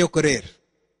 vão lhe ocorrer.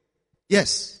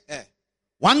 Yes. É.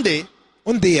 One day,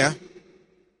 dia,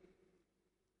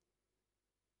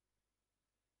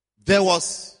 there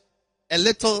was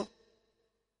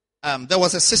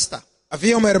a sister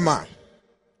havia uma irmã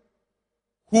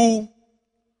who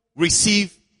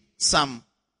received some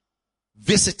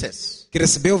visitors que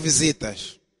recebeu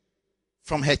visitas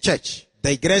from her church,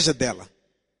 da igreja dela.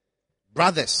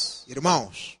 brothers.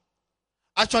 Irmãos,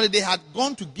 Actually, they had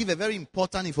gone to give a very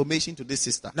important information to this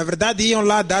sister. na verdade iam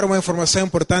lá dar uma informação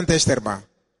importante a esta irmã.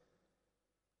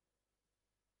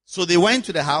 So they went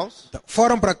to the house, Então,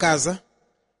 foram para casa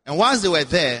and once they were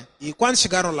there, e quando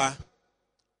chegaram lá,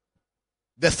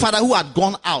 the father who had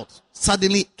gone out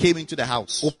suddenly came into the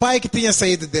house. o pai que tinha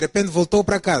saído de repente voltou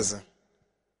para casa.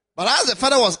 But as the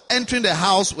father was entering the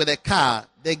house with a car,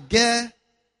 the girl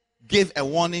gave a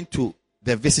warning to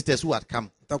the visitors who had come.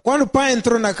 Então, quando o pai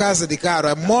entrou na casa de carro,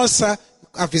 a moça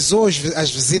avisou as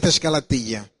visitas que ela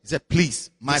tinha. He said, please,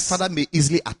 my father may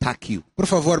easily attack you, Por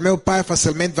favor, meu pai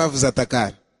facilmente vai vos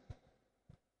atacar.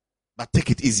 but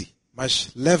take it easy. Mas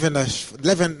levem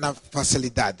na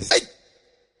facilidade. Hey!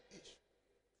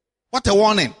 What a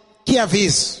warning. Que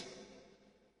aviso.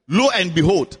 Lo and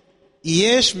behold, E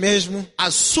eis mesmo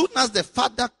as soon as the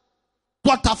father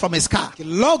got out from his car, que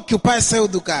logo que o pai saiu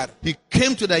do carro, he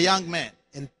came to the young man.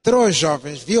 entrou os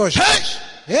jovens, viu os jovens.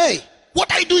 Ei, What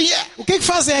are you doing here? o que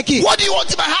fazem aqui? What do you want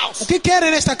in my house? O que querem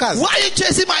nesta casa? Why are you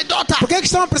chasing my daughter? Por que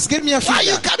estão a perseguir minha Why are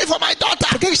you filha? coming for my daughter?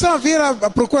 Por que estão a vir à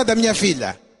procura da minha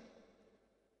filha?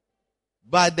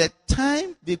 By the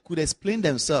time they could explain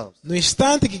themselves, No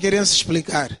instante que queriam se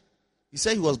explicar, he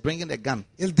said he was bringing a gun.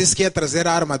 ele disse que ia trazer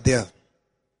a arma dele.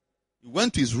 He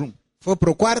went to his room. Foi para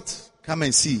o quarto, Come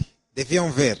and see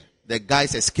deviam ver. the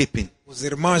guys escaping. Os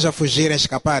irmãos a fugirem,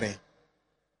 escaparem.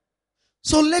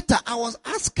 So later, I was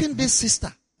asking this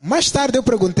sister, Mais tarde eu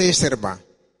perguntei a esta irmã,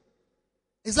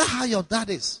 is that how your dad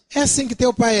is? é assim que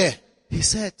teu pai é? He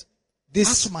said,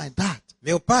 Disse, as my dad,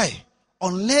 meu pai,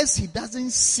 unless he doesn't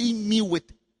see me with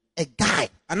a guy,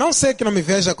 a não ser que não me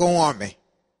veja com um homem,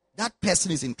 that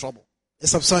person is in trouble.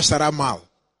 essa pessoa estará mal.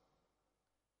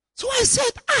 So I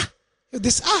said, Eu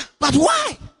disse, but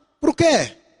why? por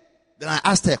quê? Then I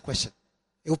asked her a question.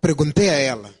 Eu perguntei a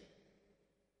ela,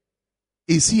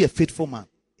 Is he a faithful man?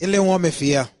 ele é um homem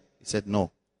fiel? He said, no.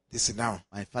 Disse, não.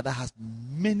 My father has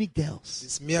many girls,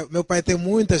 Disse, meu pai tem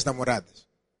muitas namoradas,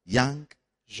 young,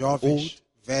 jovens, Old.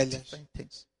 velhas, different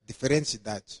things. diferentes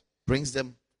idades, Brings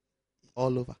them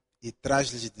all over. e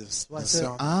traz-lhes de So I said,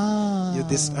 E eu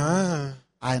disse,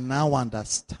 I now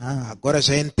understand. agora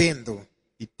já entendo.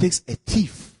 It takes a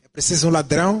thief É preciso um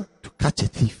ladrão to catch a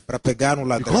thief. para pegar um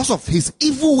ladrão. Because of his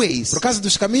evil ways, Por causa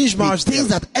dos caminhos he maus thinks dele.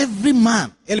 that every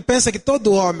man Ele pensa que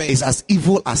todo homem is as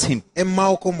evil as him. é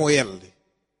mau como ele.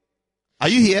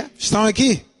 Are you here? Estão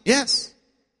aqui? Yes.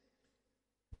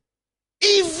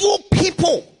 Evil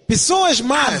people Pessoas are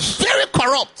más very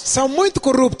corrupt, são muito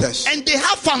corruptas and they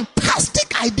have fantastic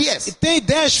e ideas. têm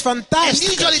ideias And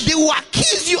fantásticas. usually they will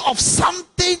accuse you of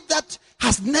something that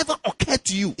has never occurred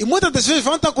to you. E muitas das vezes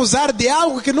vão te acusar de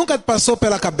algo que nunca te passou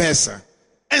pela cabeça.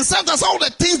 And sometimes all the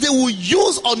things they will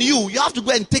use on you, you have to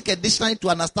go and take a dictionary to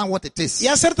understand what it is. E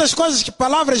há certas coisas que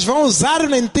palavras vão usar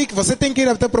em ti que você tem que ir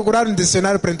até procurar um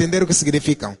dicionário para entender o que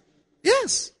significam.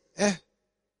 Yes. É.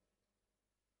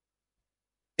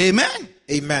 Amen.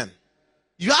 Amen.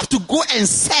 You have to go and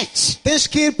search Tens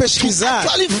que ir to pesquisar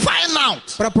actually find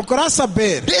out para procurar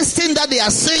saber this thing that they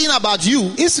are saying about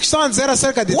you. isso que estão a dizer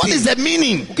acerca de What is ti. the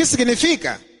meaning? O que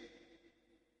significa?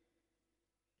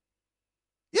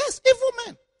 Yes, evil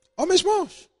men. Homens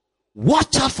maus.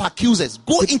 Watch out for accusers.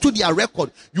 Go into their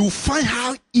record. You will find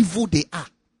how evil they are.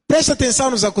 Presta atenção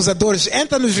nos acusadores.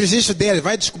 Entra nos registros deles.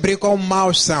 Vai descobrir quão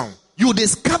maus são. You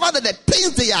discover that the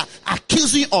things they are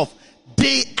accusing of,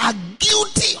 they are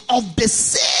guilty of the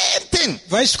same thing.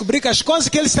 Vai descobrir que as coisas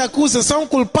que eles te acusam são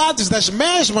culpados das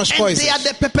mesmas And coisas. they are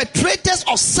the perpetrators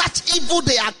of such evil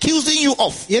they are accusing you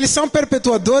of. E eles são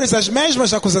perpetuadores das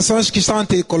mesmas acusações que estão a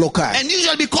te colocar. And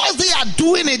usually because they are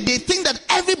doing it, they think that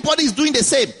everybody is doing the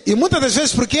same. E muitas das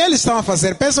vezes porque eles estão a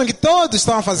fazer, pensam que todos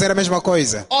estão a fazer a mesma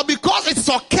coisa. Or because it's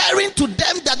occurring to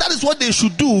them that that is what they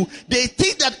should do, they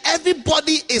think that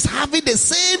everybody is having the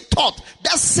same thought,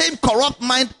 that same corrupt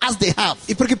mind as they have.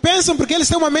 E porque pensam, porque eles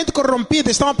têm uma mente corrompida,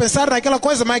 estão a pensar naquela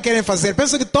coisa mais que querem fazer.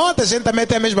 Pensam que toda a gente também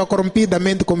tem a mesma corrompida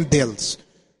mente como deles.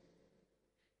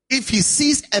 If he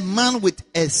sees a man with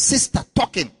a sister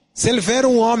talking, Se ele ver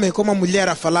um homem com uma mulher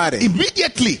a falarem,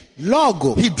 immediately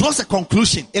logo he draws a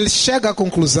conclusion. ele chega à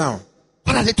conclusão.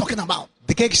 What are they talking about?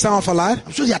 De que estão a falar?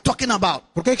 I'm sure they are talking about,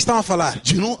 Por que estão a falar?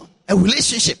 you know, a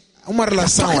relationship. Uma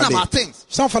relação Talking ali. about things.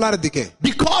 Estão a falar de quê?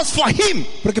 Because for him,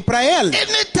 Porque para ele,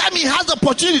 anytime he has the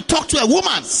opportunity to talk to a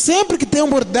woman, sempre que tem a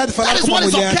oportunidade de that falar is com uma what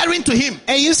is mulher, occurring to him.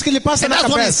 é isso que lhe passa And na that's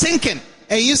what he's cabeça. thinking.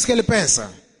 É isso que ele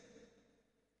pensa.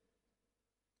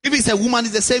 If it's a woman,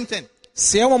 it's the same thing.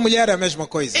 Se é uma mulher, é a mesma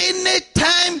coisa.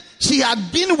 Anytime she had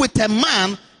been with a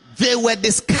man, they were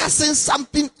discussing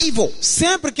something evil.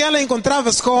 Sempre que ela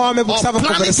encontrava-se com o homem, porque Or estava a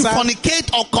planning to conversar fornicate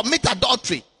or commit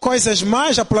adultery. coisas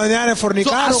mais, a planearem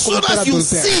fornicar So ou as soon cometer as you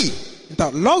adultério. see Então,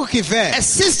 logo que vê a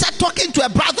sister talking to a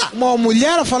brother, uma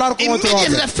mulher a falar com outro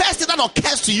immediately homem, the first thing that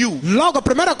occurs to you logo a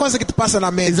primeira coisa que te passa na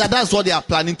is mente that that's what they are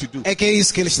planning to do. é que é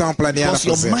isso que eles estão a planear a Because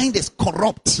your fazer. mind is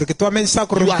corrupt. Porque tua mente está You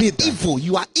are corrompida. evil.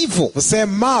 You are evil. Você é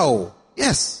mau.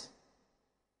 Yes.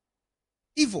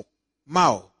 Evil.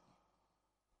 Mau.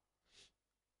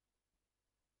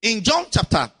 In John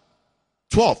chapter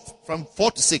 12, from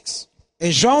 4 to 6,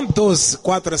 Em João 12,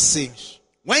 4 a 5,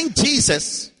 when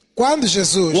Jesus quando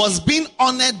Jesus was being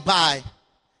honored by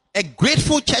a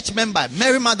grateful church member,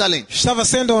 Mary Magdalene, estava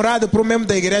sendo honrado por um membro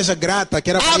da igreja grata,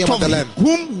 que era Maria out of Madalena,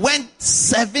 whom went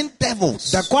 7 devils.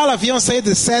 da qual haviam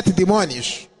saído 7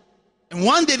 demônios. And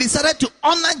one day decided to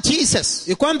honor Jesus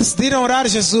E quando decidiram orar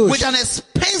Jesus with an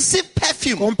expensive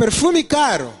perfume, com um perfume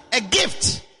caro, a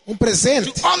gift um to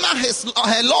presente, honor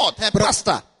her Lord, her para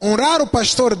pastor. honrar o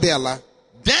pastor dela,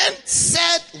 Then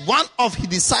said one of his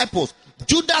disciples,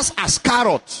 Judas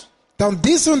Iscariot, então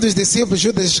disse um dos discípulos,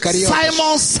 Judas Iscariotes,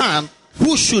 Simon's son,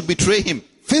 who should betray him.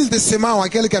 filho de Simão,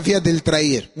 aquele que havia de lhe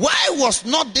trair. Why was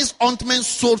not this ointment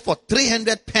sold for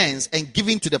 300 pence and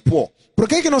given to the poor? Por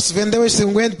que não se vendeu este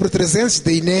unguento por 300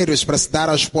 dinheiros para se dar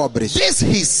aos pobres? This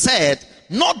he said,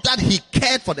 not that he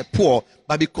cared for the poor,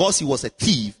 but because he was a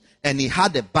thief and he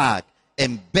had a bag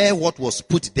and bare what was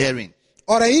put therein.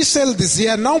 Ora, isso ele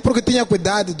dizia não porque tinha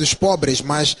cuidado dos pobres,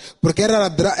 mas porque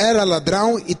era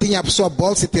ladrão e tinha a sua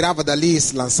bolsa e tirava dali e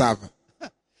se lançava.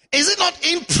 Is it not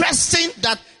interesting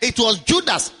that it was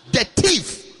Judas, the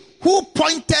thief, who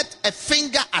pointed a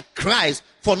finger at Christ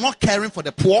for not caring for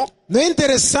the poor? Não é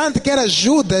interessante que era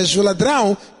Judas, o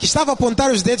ladrão, que estava a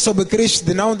apontar os dedos sobre Cristo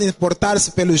de não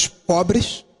importar-se pelos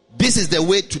pobres? This is the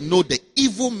way to know the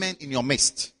evil men in your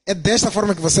midst. É desta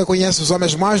forma que você conhece os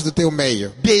homens maus do teu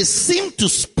meio. They seem to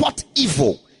spot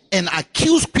evil and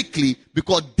accuse quickly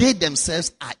because they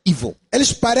themselves are evil.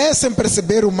 Eles parecem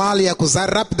perceber o mal e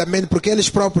acusar rapidamente porque eles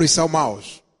próprios são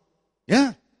maus.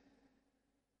 Yeah.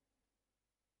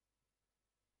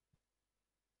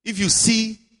 If you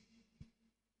see,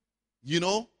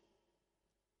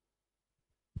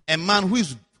 a man who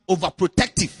is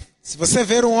overprotective Se você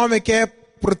ver um homem que é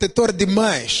protetor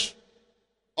demais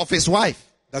of his wife,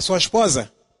 da sua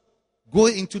esposa, go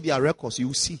into their records, you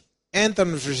will see. entra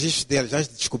nos registros deles, já de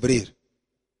descobrir.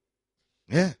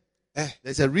 Yeah. É,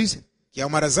 There's a reason. que é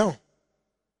uma razão.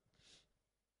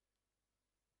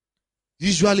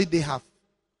 Usually they have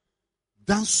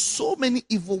done so many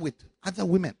evil with other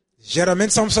women.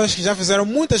 Geralmente são pessoas que já fizeram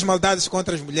muitas maldades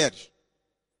contra as mulheres.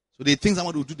 So they think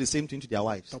someone will do the same thing to their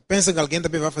wives. Então pensam que alguém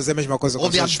também vai fazer a mesma coisa com Or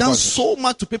as they suas have done esposas. so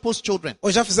much to people's children.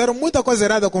 Ou já fizeram muita coisa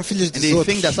errada com filhos And dos they outros.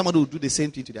 think that someone will do the same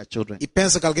thing to their children. E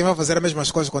pensam que alguém vai fazer as mesmas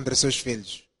coisas contra seus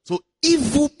filhos. So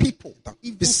evil people, Então,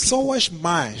 evil people pessoas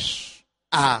más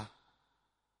are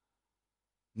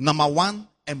number one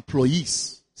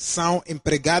employees são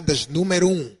empregadas número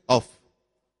 1 of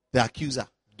the accuser.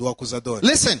 do acusador.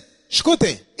 Listen,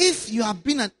 Escutem, if you have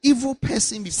been an evil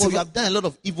person before, Se- you have done a lot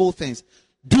of evil things,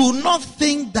 do not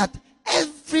think that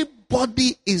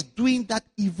everybody is doing that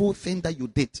evil thing that you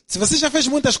did. se você já fez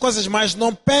muitas coisas más,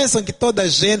 não pensam que toda a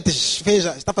gente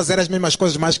está a fazer as mesmas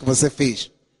coisas más que você fez.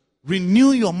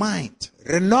 Renew your mind.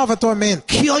 Renova a tua mente.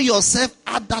 Cure yourself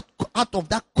out of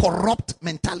that corrupt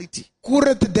mentality.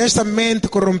 Cura-te desta mente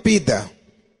corrompida.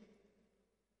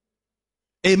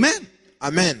 Amen.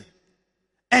 Amém.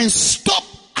 And stop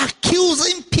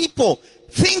accusing people,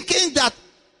 thinking that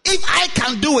if I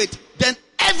can do it, then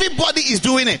everybody is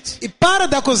doing it. E para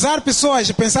de acusar pessoas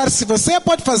e pensar se você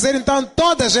pode fazer, então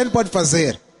toda a gente pode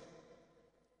fazer.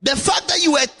 The fact that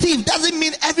you are a thief doesn't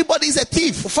mean everybody is a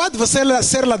thief. O fato de você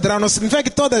ser ladrão não significa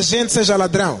que toda a gente seja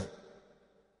ladrão.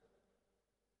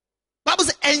 Bible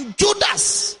says, and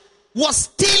Judas was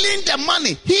stealing the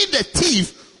money. He, the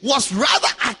thief, was rather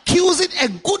accusing a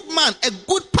good man, a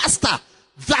good pastor,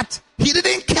 that he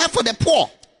didn't care for the poor.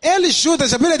 Ele,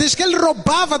 Judas, a Bíblia diz que ele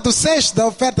roubava do cesto da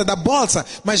oferta da bolsa,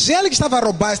 mas ele que estava a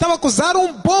roubar, estava a acusar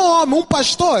um bom homem, um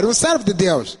pastor, um servo de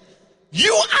Deus.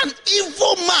 You, an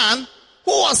evil man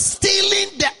who was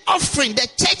stealing the offering, the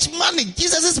church money,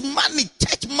 Jesus' money,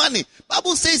 church money.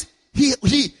 Bible says he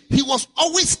he was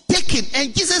always taken,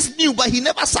 and Jesus knew, but he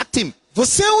never sacked him.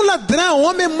 Você é um ladrão, um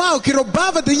homem mau que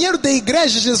roubava dinheiro da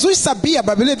igreja. Jesus sabia, a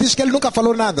Bíblia diz que ele nunca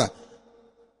falou nada.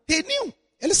 He knew.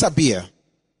 Ele sabia.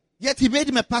 Yet he made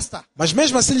him a pastor. Mas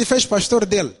mesmo assim ele fez pastor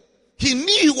dele. He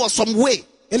knew he was some way.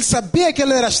 Ele sabia que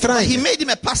ele era But he estranho, made him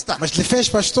a pastor. mas lhe fez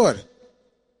pastor.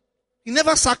 He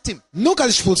never sacked him. Nunca lhe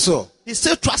expulsou. He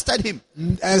still trusted him.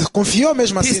 Confiou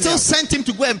mesmo He assim still nele. sent him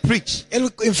to go and preach. Ele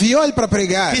enviou ele para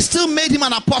pregar. He still made him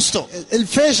an apostle. Ele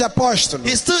fez apóstolo.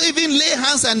 He still even lay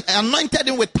hands and anointed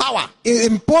him with power. E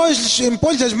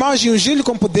impôs as mãos e ungiu-lhe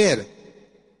com poder.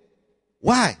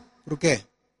 Why? Por quê?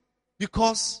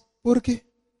 Because Porque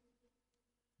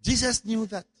Jesus knew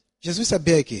that Jesus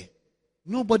sabia que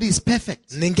nobody is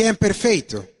perfect ninguém é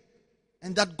perfeito.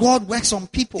 and that God works on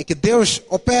people E que Deus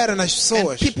opera nas and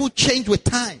pessoas. people change with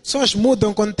time. Pessoas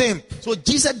mudam com o tempo. So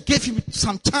Jesus gave him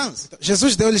some chance.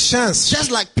 Jesus deu-lhe chances.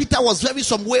 Just like Peter was very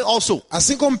some way also.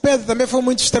 Assim como Pedro também foi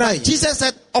muito estranho. Jesus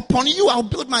said, upon you I'll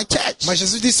build my church. Mas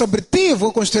Jesus disse, sobre ti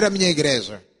vou construir a minha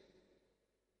igreja.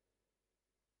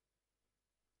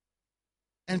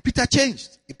 And Peter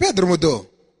changed. E Pedro mudou.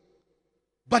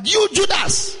 But you,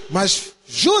 Judas, Mas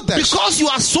Judas, because you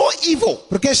are so evil,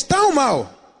 porque és tão mau,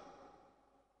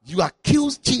 you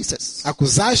accuse Jesus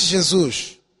acusaste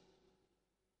Jesus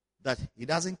that he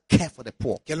doesn't care for the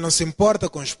poor. que ele não se importa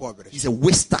com os pobres. He's a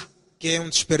waster. Que é um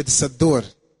desperdiçador.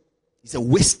 He's a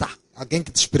waster. Alguém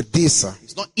que desperdiça.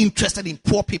 He's not interested in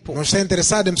poor people. Não está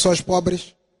interessado em pessoas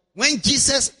pobres. When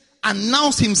Jesus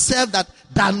announced himself that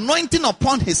the anointing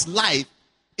upon his life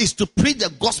is to preach the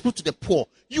gospel to the poor,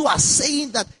 you are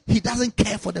saying that he doesn't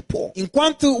care for the poor.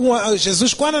 Enquanto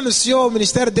Jesus, quando anunciou o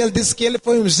ministério dele, disse que ele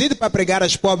foi ungido para pregar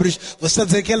aos pobres, você está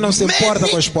dizendo que ele não se importa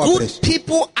com os Many pobres. good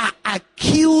people are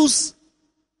accused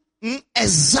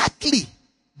exactly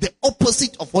the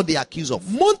opposite of what they are accused of.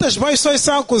 Muitas pessoas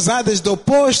são acusadas do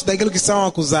oposto daquilo que são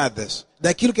acusadas.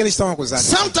 Daquilo que eles estão acusados.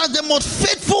 Sometimes the most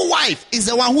faithful wife is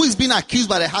the one who is being accused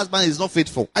by the husband is not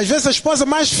faithful. Às vezes a esposa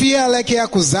mais fiel é que é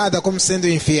acusada como sendo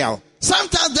infiel.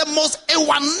 Sometimes the most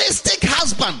ewanistic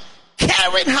husband,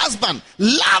 caring husband,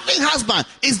 loving husband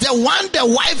is the one the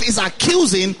wife is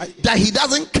accusing that he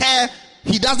doesn't care,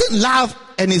 he doesn't love,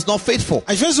 and is not faithful.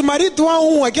 Às vezes o marido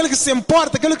aquele que se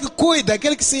importa, aquele que cuida,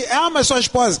 aquele que se ama a sua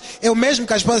esposa, é o mesmo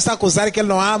que a esposa está a acusar que ele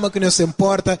não ama, que não se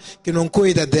importa, que não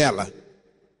cuida dela.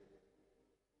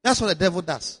 That's what the devil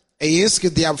does. É isso que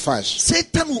o diabo faz.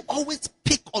 Satan will always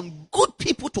pick on good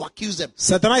people to accuse them.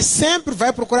 Satanás sempre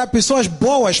vai procurar pessoas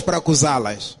boas para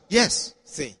acusá-las. Yes.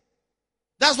 Sim.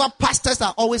 That's why pastors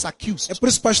are always accused. É por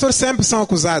isso que pastores sempre são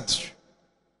acusados.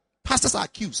 Pastors are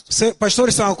accused.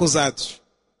 Pastores são acusados.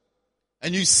 And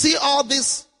you see all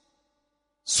these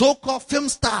so-called film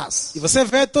stars, E você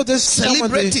vê todos esses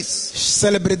Celebrities.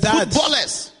 celebridades,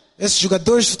 footballers, esses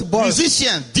jogadores de futebol,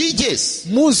 musicians, DJs.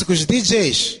 músicos,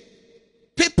 DJs.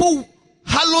 People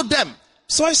hallow them.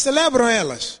 Pessoas celebram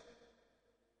elas.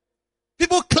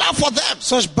 People clap for them.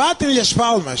 Pessoas batem-lhe as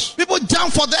palmas. People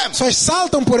jump for them. Pessoas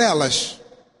saltam por elas.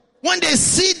 When they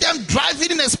see them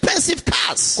driving in expensive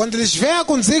cars, Quando eles veem a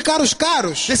conduzir carros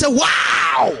caros, they say,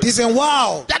 wow, dizem,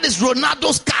 uau, that is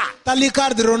Ronaldo's car. está ali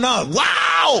carro de Ronaldo.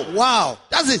 Wow, Uau,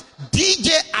 that's it.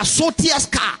 DJ Asotia's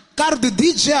car. carro de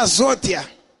DJ Azotia.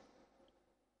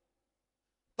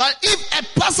 But if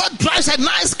a pastor drives a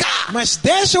nice car, Mas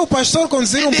deixa o pastor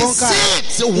conduzir and they bom carro. see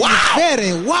it, say, Eles wow,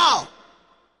 verem, uau,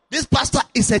 this pastor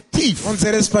is a thief. vão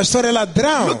dizer, esse pastor é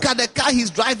ladrão. Look at the car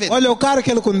he's driving. Olha o carro que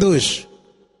ele conduz.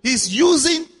 He's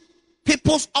using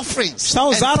people's offerings Está a and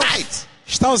usar, tithes.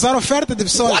 está a usar oferta de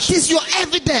pessoas. What is your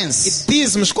evidence?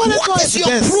 Dízimos. Qual é a What tua is your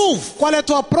evidência? proof? Qual é a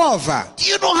tua prova? Do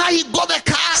you know how he got the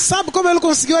car? Sabe como ele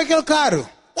conseguiu aquele carro?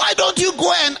 Why don't you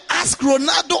go and ask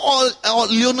Ronaldo or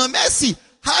Lionel Messi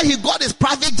how he got his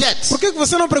private jet? Por que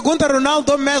você não pergunta a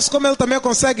Ronaldo Messi como ele também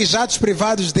consegue jatos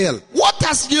privados dele? What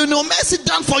has Lionel Messi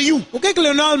done for you? O que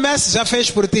Lionel Messi já fez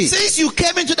por ti? Since you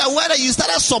came into the world and you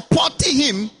started supporting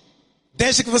him,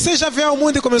 Desde que você já veio ao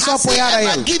mundo e começou a has he apoiar a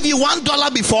ever ele. give you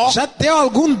 $1 before? Já deu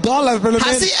algum dólar pelo Has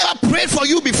menos? he ever prayed for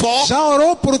you before? Já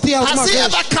orou por ti alguma Has he vez?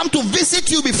 ever come to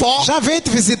visit you before? Já veio te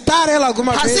visitar ela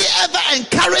alguma Has he vez? ever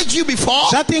encouraged you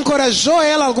before? Já te encorajou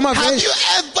ela alguma Have vez? you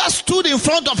ever stood in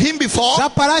front of him before? Já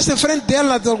paraste em frente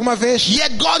dela alguma vez?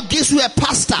 Yet God gives you a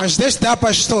pastor Mas Deus te dá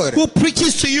pastor who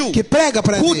preaches to you, que prega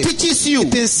para who ti, teaches you,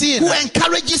 que te ensina, who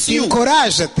encourages que you,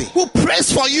 encoraja-te, who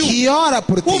prays for you, que ora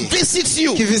por who ti, visits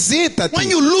you. que visita-te. When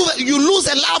you lose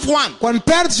a loved one, Quando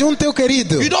perdes teu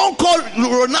querido, you don't call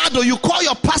Ronaldo, you call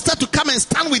your pastor to come and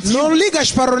stand with you. não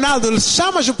ligas para Ronaldo,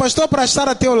 chamas o pastor para estar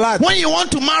a teu lado. When you want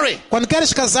to marry, Quando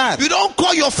queres casar, you don't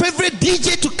call your favorite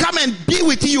DJ to come and be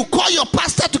with you. You call your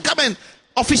pastor to come and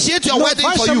officiate your Não wedding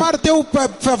vai for you. chamar o teu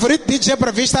favorito DJ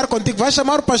para vir estar contigo. Vai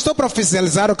chamar o pastor para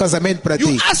oficializar o casamento para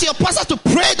You ti. ask your pastor to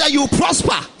pray that you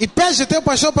prosper. E pede o teu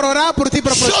pastor para orar por ti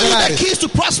para Show you prosperar. the keys to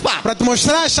prosper. Para te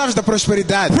mostrar as chaves da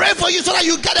prosperidade. Pray for you so that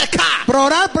you get a car. Para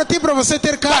orar para ti para você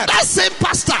ter But carro. that same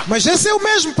pastor, Mas esse é o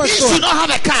mesmo he pastor. should not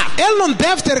have a car. Ele não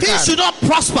deve ter He carro. should not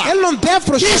prosper. Ele não deve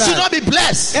He should prosperar. not be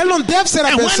blessed. Ele não deve ser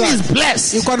And when abençoado. he's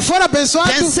blessed, E quando for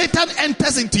abençoado, then Satan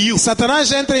enters into you.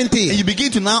 Satanás entra em And ti. you begin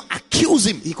to now accuse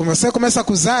him. E você começa a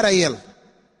acusar a ele.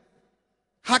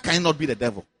 How can he not be the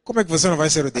devil? Como é que você não vai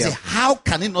ser o I say, diabo? how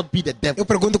can he not be the devil? Eu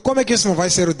pergunto, como é que isso não vai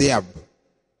ser o diabo?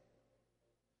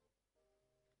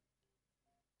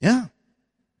 Yeah.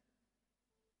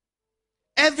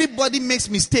 Everybody makes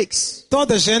mistakes.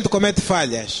 Toda gente comete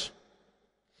falhas.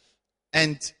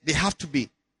 And they have to be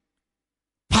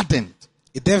pardoned.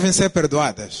 E devem ser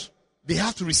perdoadas. They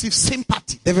have to receive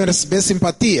sympathy Devem receber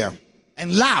simpatia,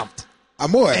 and loved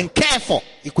amor and cared for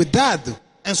e cuidado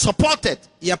and supported.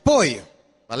 e apoio.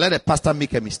 But let the pastor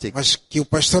make a mistake. Mas que o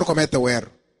pastor cometa o erro.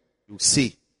 You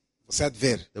see Você há de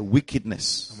ver the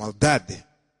wickedness a maldade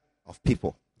of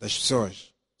people. das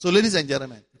pessoas. So, ladies and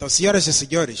gentlemen, Então, senhoras e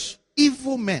senhores,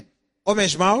 evil men,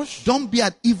 homens maus, don't be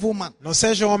an evil man. não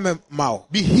seja um homem mau.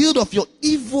 Be healed of your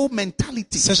evil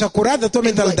mentality. Seja curado da tua And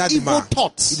your mentalidade evil má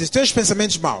thoughts. e dos teus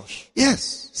pensamentos maus.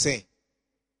 Yes. Sim,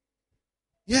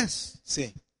 Yes.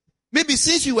 sim. Maybe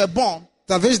since you were born,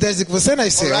 Talvez desde que você all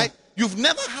nasceu, right, you've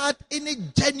never had any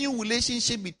genuine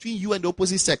relationship between you and the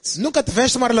opposite sex. nunca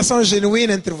tiveste uma relação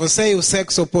genuína entre você e o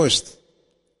sexo oposto.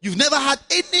 You've never had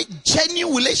any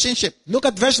genuine relationship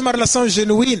Nunca tiveste uma relação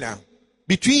genuína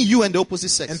between you and the opposite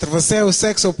sex. entre você e o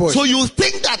sexo oposto. So you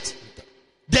think that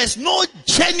there's no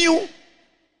genuine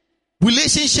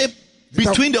relationship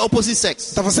between the opposite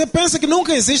sex. Então você pensa que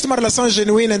nunca existe uma relação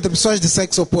genuína entre pessoas de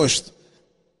sexo oposto.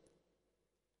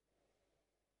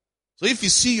 So if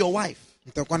you see your wife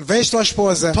Então quando vês tua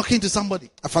esposa talking to somebody,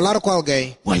 a falar com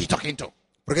alguém, who are you talking to?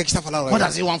 por que está a falar com What ele?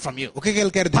 does he want from you? O que ele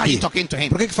quer de Why are ti? you talking to him?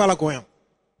 Por que fala com ele?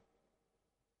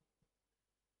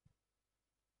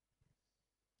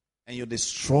 And you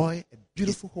destroy a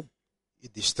beautiful home. E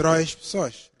destrói as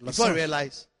pessoas. Before you Relações.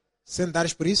 realize Sem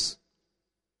dares por isso,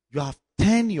 you have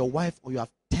turned your wife or you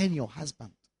have turned your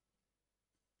husband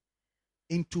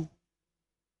into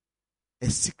a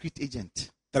secret agent.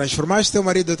 transformaste teu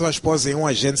marido e tua esposa em um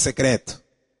agente secreto.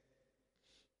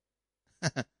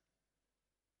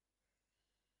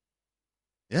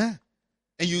 Yeah.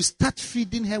 And you start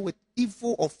feeding her with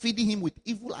evil or feeding him with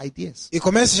evil ideas. E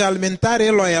começas a alimentar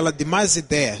ele ou ela de más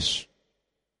ideias.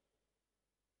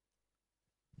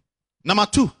 Number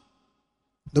 2,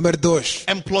 Número 2.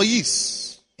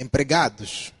 employees.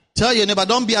 Empregados. Tell your neighbor,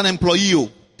 don't be an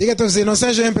employee Diga a teu vizinho, não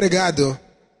seja um empregado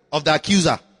of the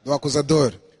accuser. do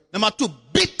acusador. Number 2,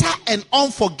 bitter and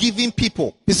unforgiving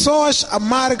people. Pessoas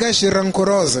amargas e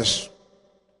rancorosas.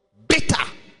 Bitter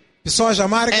Pessoas and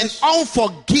amargas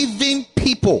unforgiving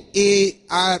people. e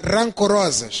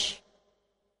rancorosas.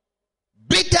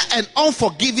 Bitter and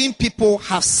unforgiving people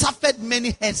have suffered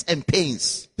many hurts and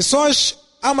pains. Pessoas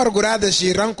amarguradas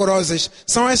e rancorosas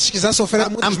são esses que já sofreram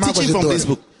muitas I'm mágoas teaching de from dor. this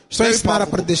book. Estou a Very ensinar a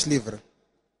powerful partir deste livro.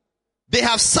 They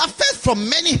have suffered from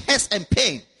many hurts and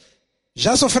pain.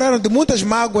 Já sofreram de muitas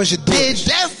mágoas e They dores.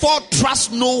 therefore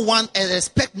trust no one and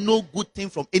expect no good thing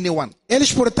from anyone.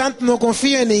 Eles, portanto, não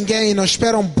confiam em ninguém e não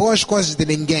esperam boas coisas de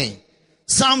ninguém.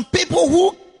 Some people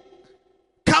who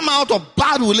come out of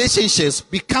bad relationships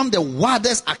become the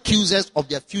wildest accusers of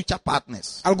their future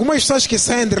partners. Algumas pessoas que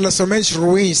saem de relacionamentos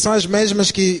ruins são as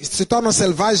mesmas que se tornam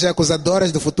selvagens e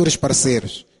acusadoras de futuros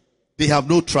parceiros. They have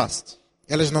no trust.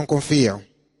 Elas não confiam.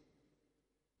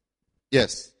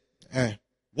 Yes. É.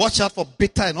 Watch out for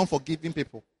bitter and unforgiving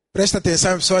people. Presta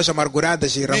atenção em pessoas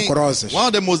amarguradas e rancorosas. One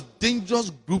of the most dangerous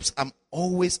groups I'm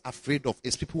always afraid of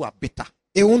is people who are bitter.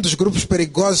 É um dos grupos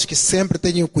perigosos que sempre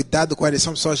tenho cuidado com eles.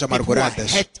 São pessoas People who are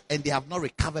amarguradas. hurt and they have not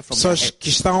recovered from their Pessoas hurt. que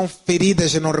estão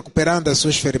feridas e não recuperando os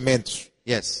seus ferimentos.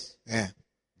 Yes. É.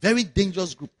 Very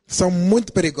dangerous group. São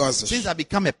muito perigosas. Since I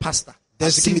become a pastor, I've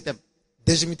Desde seen que, them.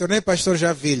 desde que me tornei pastor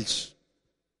já vi-los.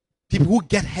 People who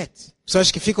get hurt.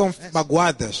 Pessoas que ficam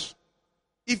magoadas.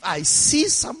 If I see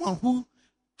someone who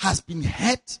has been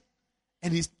hurt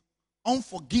and is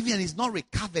unforgiving and is not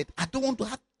recovered, I don't want to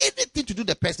have anything to do with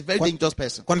the person. Very dangerous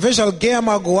person. Quando vejo alguém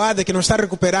magoada que não está a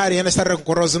recuperar e ainda está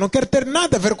rancoroso, não quero ter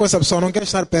nada a ver com essa pessoa, não quero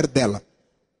estar perto dela.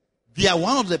 They are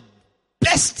one of the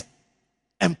best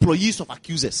employees of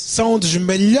accusers. São um dos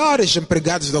melhores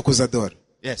empregados do acusador.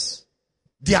 Yes.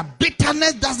 Their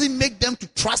bitterness doesn't make them to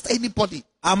trust anybody.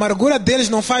 A amargura deles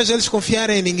não faz eles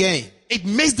confiarem em ninguém. It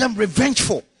makes them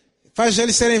revengeful. Faz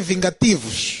eles serem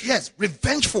vingativos. Yes,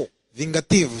 revengeful.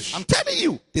 vingativos. I'm telling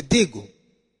you, Te digo,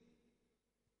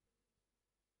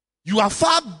 you are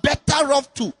far better off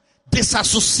to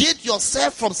disassociate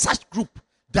yourself from such group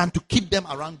than to keep them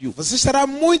around you. você estará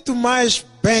muito mais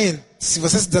bem se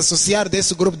você se desassociar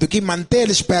desse grupo do que manter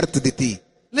eles perto de ti.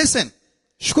 Listen,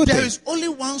 Escutem, there is only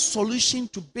one solution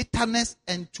to bitterness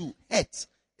and to hurt.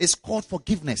 It's called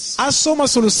forgiveness. há só uma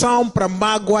solução para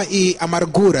mágoa e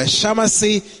amargura.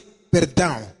 Chama-se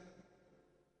perdão.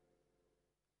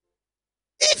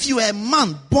 If you are a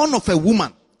man born of a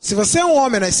woman, Se você é um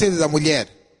homem nascido da mulher,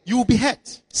 you will be hurt.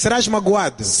 serás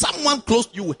magoado. Someone close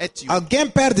to you will hurt you. Alguém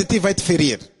perto de ti vai te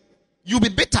ferir. You'll be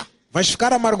bitter. Vais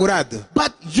ficar amargurado.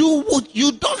 But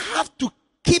you don't have to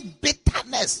keep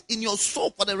bitterness in your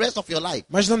soul for the rest of your life.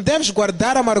 Mas não deves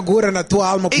guardar amargura na tua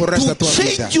alma It por resto da will tua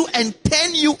vida. change you and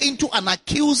turn you into an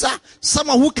accuser,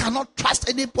 someone who cannot trust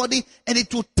anybody, and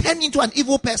it will turn you into an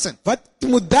evil person. Vai te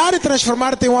mudar e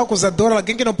transformar-te em um acusador,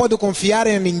 alguém que não pode confiar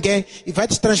em ninguém, e vai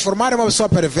te transformar em uma pessoa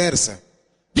perversa.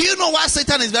 Do you know why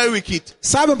Satan is very wicked?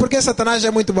 Sabem por que Satanás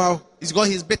é muito mau? It's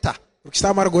because he's bitter. Porque está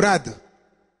amargurado.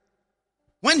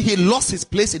 When he lost his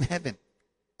place in heaven,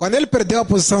 Quando ele perdeu a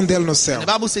posição dele no céu,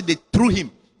 the Bible said they threw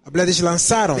him. a Bíblia diz que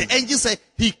lançaram. The angel said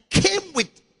he came with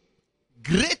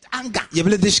great anger, E a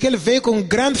Bíblia diz que ele veio com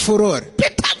grande furor.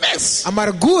 bitterness.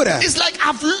 Amargura. It's like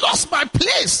I've lost my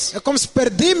place. É como se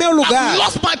perdi meu I've lugar.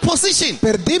 lost my position.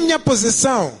 Perdi minha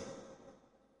posição.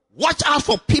 Watch out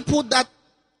for people that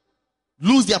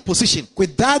lose their position,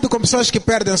 Cuidado com pessoas que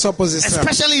perdem a sua posição.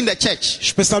 especially in the church.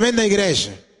 Especialmente na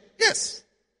igreja. Yes,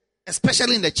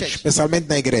 especially in the church. Especialmente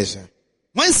na igreja.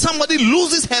 When somebody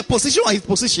loses her position or his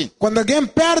position, Quando alguém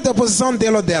perde a posição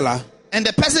dele ou dela, and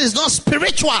the person is not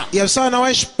spiritual, e a pessoa não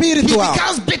é he espiritual,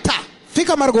 becomes bitter.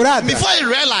 fica amargurada. Before he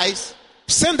realizes,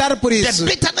 Sem dar por the isso.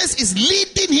 bitterness is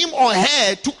leading him or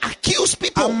her to accuse A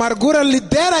people, amargura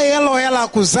lidera ele ou ela a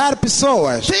acusar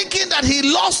pessoas, thinking that he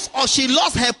lost or she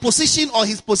lost her position or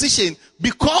his position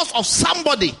because of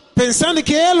somebody, pensando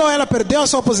que ele ou ela perdeu a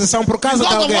sua posição por causa de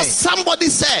because of alguém, what somebody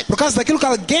said. por causa daquilo que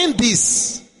alguém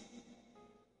disse.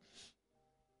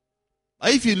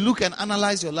 But if you look and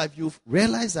analyze your life, you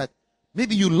realize that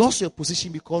maybe you lost your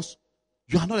position because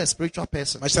you are not a spiritual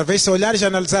person. Mas talvez se olhares e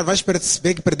analisar, vais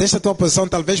perceber que perdeste a tua posição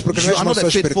talvez porque não You és are uma not a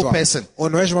pessoa faithful espiritual. person. Ou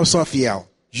não és uma pessoa fiel.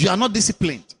 You are not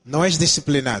disciplined. Não és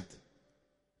disciplinado.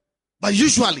 But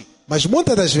usually, Mas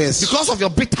muitas das vezes, because of your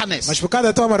bitterness, mas por causa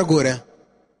da tua amargura,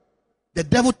 the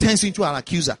devil turns you into an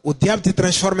accuser. o diabo te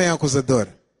transforma em acusador.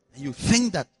 And you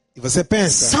think that E você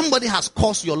pensa somebody has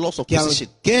caused your loss of que position.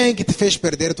 alguém que te fez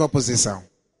perder a tua posição.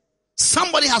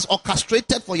 Somebody has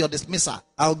orchestrated for your dismissal.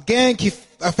 Alguém que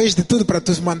fez de tudo para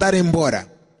te mandar embora.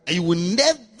 And you will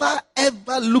never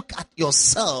ever look at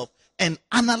yourself and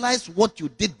analyze what you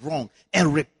did wrong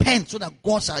and repent so that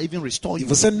God shall even restore E you.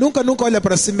 você nunca olha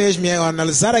para si mesmo e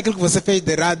analisar aquilo que você fez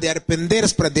de errado e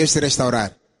arrepender-se para Deus te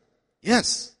restaurar.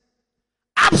 Yes.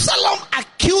 Absalom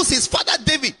accused his father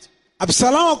David.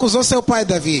 Absalão acusou seu pai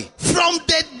Davi. From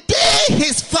the day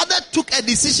his father took a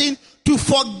decision to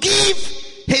forgive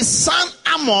his son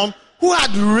Ammon, who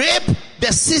had raped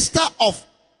the sister of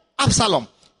Absalom.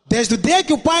 Desde o dia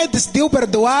que o pai decidiu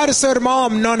perdoar seu irmão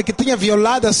Amnon, que tinha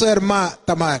violado a sua irmã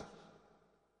Tamar.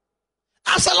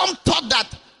 Absalom thought that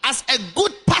as a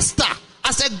good pastor,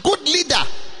 as a good leader,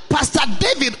 Pastor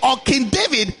David or King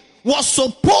David was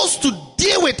supposed to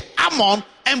deal with Ammon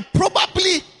and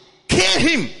probably kill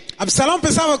him. Absalão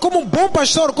pensava como bom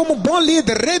pastor, como bom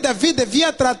líder, rei Davi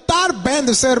devia tratar bem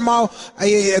do seu irmão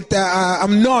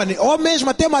Amnon, ou mesmo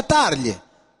até matar-lhe.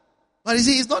 But you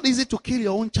see, it's not easy to kill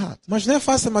your own child. Mas não é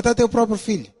fácil matar teu próprio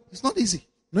filho. It's not easy.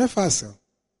 Não é fácil.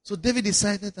 So David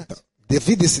decided that,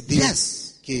 Davi decidiu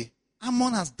yes, que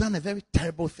Ammon has done a very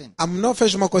terrible thing. Amnon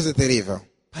fez uma coisa terrível.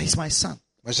 But he's my son.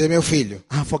 Mas é meu filho.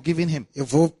 I'm forgiving him. Eu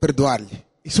vou perdoar-lhe.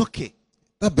 It's okay.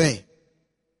 Tá bem.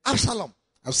 Absalom,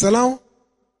 Absalão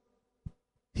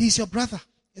he's your brother.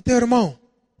 é teu irmão.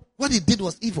 What he did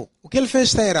was evil. O que ele fez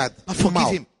está errado. But Foi forgive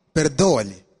mal. him.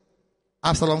 Perdoa-lhe.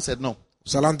 Absalom said, no,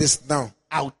 Absalão disse, não.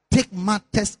 I'll take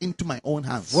matters into my own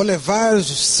hands. Vou levar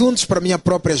os assuntos para minhas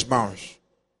próprias mãos.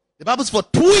 The Bible says for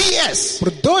 2 years,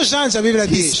 Por 2 anos a Bíblia he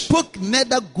diz, spoke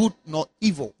neither good nor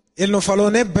evil ele não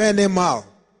falou nem bem nem mal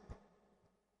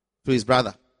to his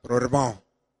brother. para o irmão.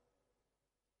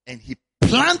 And he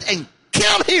planned and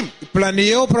killed him. E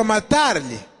planeou para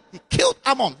matar-lhe. He killed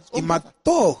Ammon. his E own brother.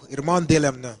 matou o irmão dele,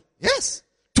 Amnon. Yes.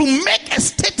 To make a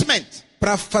statement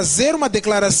Para fazer uma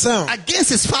declaração against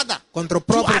his father. contra o To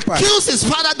próprio pai. accuse his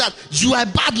father that you are a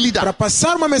bad leader. Para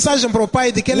passar uma mensagem para o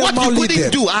pai de que ele é um What mau you couldn't líder.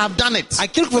 do, I have done it.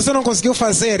 Aquilo que você não conseguiu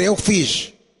fazer, eu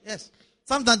fiz. Yes.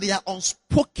 Sometimes they are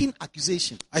unspoken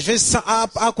accusation. Às vezes há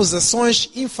acusações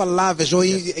infaláveis ou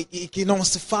e que não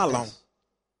se falam.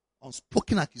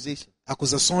 Unspoken accusation.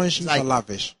 Acusações like-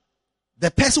 infaláveis. The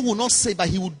person will not say, but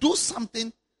he will do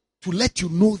something to let you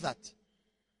know that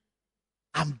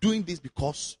I'm doing this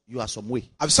because you are some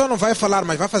way. A pessoa não vai falar,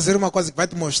 mas vai fazer uma coisa que vai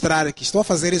te mostrar que estou a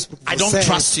fazer isso porque I don't você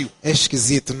trust you. é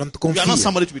esquisito, não te You are not confia.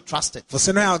 somebody to be trusted.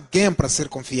 Você não é alguém para ser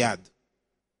confiado.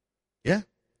 Yeah?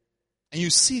 And you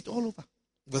see it all over.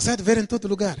 Você é de ver em todo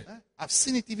lugar. I've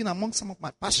seen it even among some of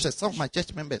my pastors, some of my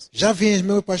church members. Já vi os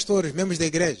meus pastores, membros da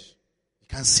igreja. You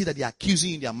can see that they are accusing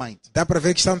you in their mind. Dá para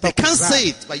ver que estão a They can't acusar. say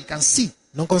it, but you can see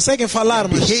Não conseguem falar,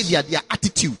 their mas behavior, their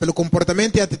attitude. pelo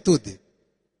comportamento e atitude.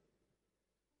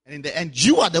 And in the end,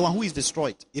 you are the one who is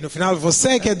destroyed. E no final você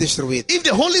é que é destruído. If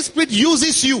the Holy Spirit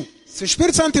uses you, Se o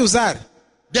Espírito Santo te usar,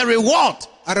 the reward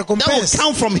a that will recompensa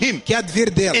come from him que há de vir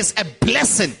dele is a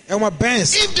blessing. é uma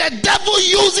bênção. If the devil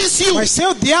uses you, Mas se é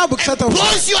o diabo que está a usar,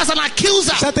 employs you as an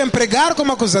accuser, está a te empregar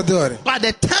como acusador, by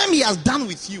the time he has done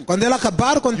with you, quando ele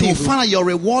acabar you will contigo, find out your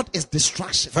reward is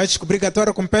destruction. vai descobrir que a tua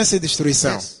recompensa é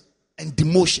destruição Yes. And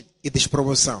demotion. e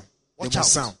despromoção. Watch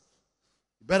Demoção. out.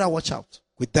 You better watch out.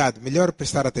 Cuidado, melhor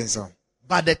prestar atenção.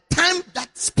 By the time that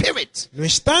spirit No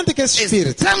instante que esse is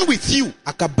espírito done with you,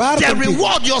 acabar the contigo,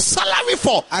 reward, your salary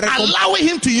for A recomp- allowing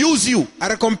him to use you a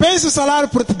recompensa e o salário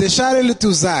por te deixar ele te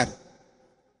usar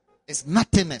is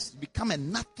nothingness. You become a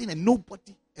nothing and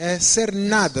nobody. é ser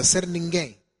nada, ser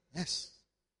ninguém. Yes.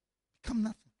 Become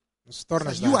nothing. Não se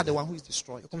torna You are nada. the one who is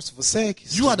destroyed. É como se você é que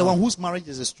se You are the tornou. one whose marriage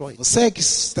is destroyed. Você é que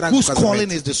se estraga o Whose calling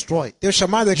casamento. is destroyed. Teu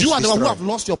chamado é que You se are the one who destrói. have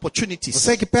lost your opportunities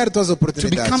Você é que perde suas to become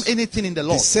oportunidades anything in the de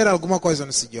Lord. ser alguma coisa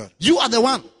no Senhor. You are the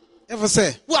one É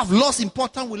você who have lost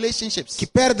important relationships que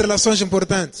perde relações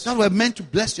importantes that were meant to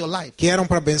bless your life. que eram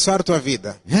para abençoar tua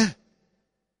vida. Yeah.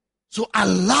 So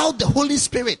allow the Holy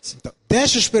Spirit Então,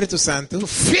 deixa o Espírito Santo to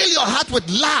fill your heart with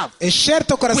love, encher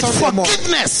teu with coração de amor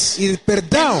forgiveness, e de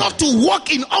perdão not to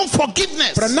walk in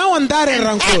unforgiveness. para não andar em and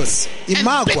rancor hate e and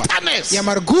mágoa bitterness. e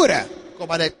amargura. Because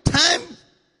by the time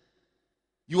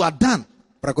you are done,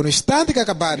 Para que no instante que you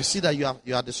acabares, see that you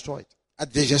are destroyed.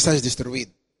 já estás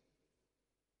destruído.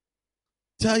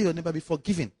 Tell your neighbor, be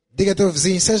forgiven. Diga ao teu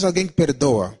vizinho, seja alguém que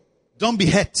perdoa. Don't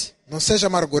be hurt. Não seja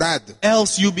amargurado.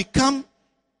 Else you become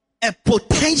a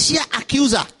potential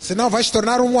accuser. Senão vais te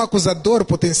tornar um acusador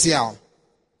potencial.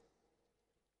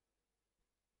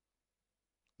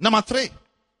 Number 3,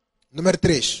 Número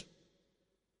 3.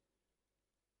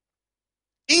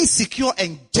 insecure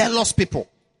and jealous people.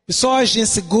 Pessoas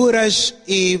inseguras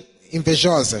e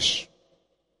invejosas.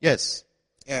 Yes.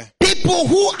 É. People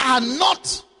who are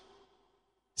not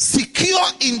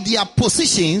secure in their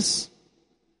positions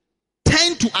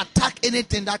tend to attack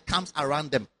anything that comes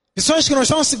around them. Pessoas que não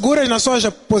estão seguras nas suas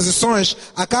posições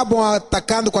acabam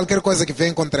atacando qualquer coisa que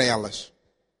vem contra elas.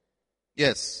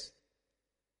 Yes.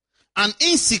 An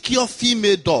insecure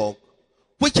female dog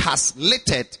which has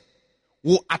littered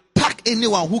will attack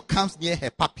anyone who comes near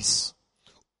her puppies.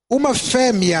 Uma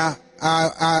fêmea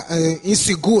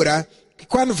insegura, que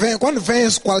quando vem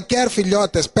qualquer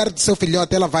filhote perto do seu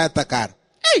filhote, ela vai atacar.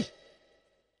 Hey!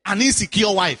 An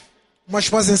insecure wife. Uma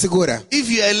esposa insegura. If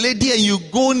you're a lady and you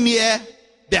go near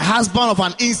the husband of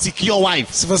an insecure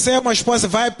wife, Se você é uma esposa,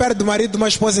 vai perto do marido de uma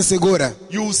esposa insegura.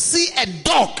 you will see a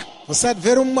dog Você vai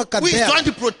ver uma who is cadela trying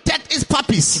to protect its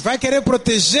puppies. vai querer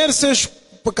proteger seus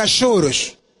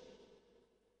cachorros.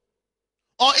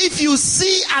 Or if you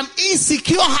see an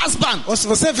insecure husband Ou se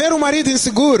você ver um marido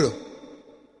inseguro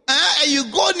and you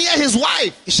go near his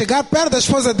wife, e chegar perto da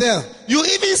esposa dele, you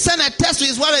even send a text to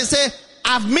his wife and say,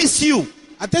 I've missed you.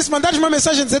 até se mandares uma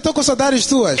mensagem dizer estou com saudades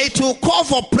tuas, It will call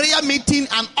for prayer meeting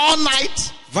and all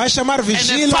night vai chamar and a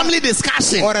vigília, family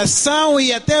discussion. oração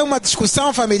e até uma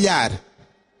discussão familiar.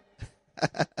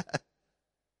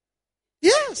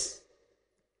 Yes.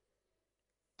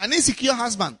 An insecure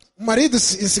husband. Um marido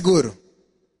inseguro.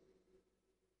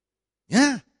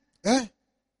 Yeah. É?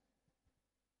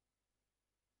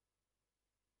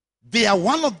 They are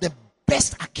one of the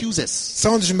best accusers.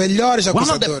 São dos melhores One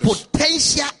of the acusadores.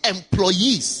 potential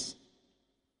employees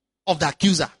of the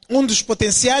accuser. Um dos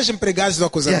potenciais empregados do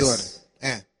acusador. Yes.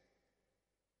 É.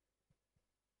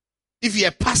 If you're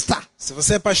a pastor Se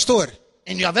você é pastor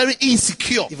and you are very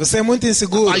insecure e você é muito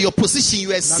inseguro by your position, you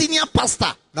are a senior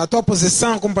pastor na tua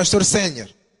posição como pastor sênior,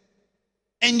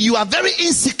 and you are very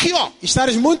insecure e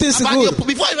estares muito about inseguro,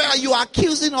 before you are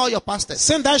accusing all your pastors.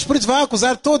 sem dar espírito vai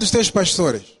acusar todos os teus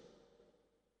pastores.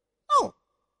 No.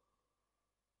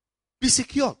 Be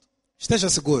secure Esteja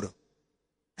seguro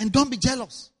and don't be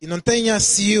jealous. e não tenha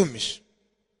ciúmes.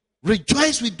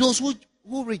 Rejoice with those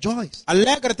who rejoice.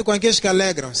 Alegra-te com aqueles que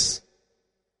alegram-se.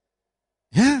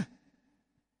 Yeah.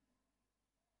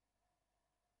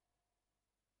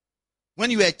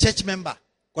 When you are a church member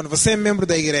Quando você é membro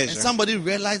da and igreja somebody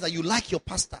realizes that you like your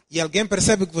pastor, e alguém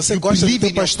percebe que você You gosta do believe teu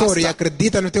in your pastor e pastor.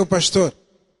 acredita no teu pastor,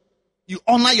 you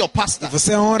honor your e pastor,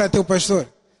 você honra teu pastor,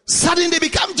 suddenly they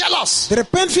become jealous. de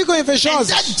repente ficam And invejosos.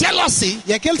 that jealousy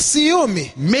E aquele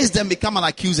ciúme makes them become an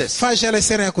accusers. faz elas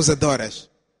serem acusadoras.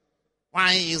 Why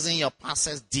are you using your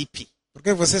pastor's DP? Por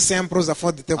que você sempre usa a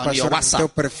foto do teu On pastor your no WhatsApp. teu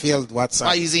perfil do Why are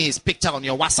WhatsApp? you using his picture on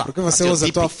your WhatsApp? Por que as você your usa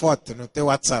a tua DP? foto no teu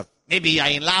WhatsApp? Maybe you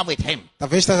are in love with him.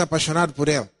 Talvez estás apaixonado por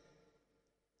ele.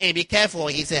 Hey, be careful.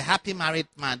 He's a happy married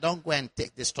man. Don't go and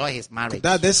destroy his marriage.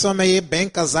 Cuidado, esse homem aí é bem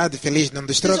casado e feliz. Não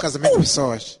destrói o casamento de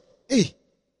pessoas. Ei,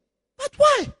 But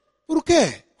why? por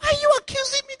quê? Why are you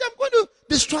accusing me that I'm going to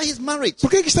destroy his marriage? Por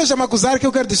que estás a me acusar que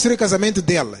eu quero destruir o casamento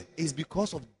dele? It's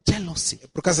because of jealousy.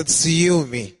 Por causa de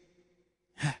ciúme.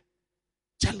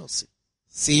 Jealousy.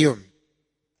 Ciúme.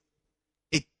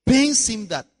 It pains him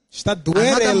that Está a doer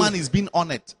another man ele is being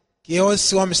honored. que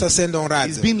esse homem está sendo honrado.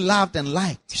 He's being loved and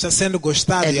liked. Está sendo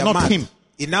gostado And e not amado. him.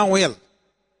 E não ele.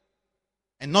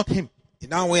 And not him. E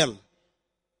não ele.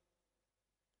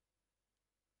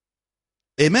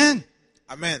 Amen.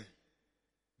 Amém.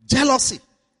 Jealousy.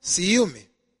 Ciúme.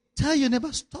 Tell your neighbor,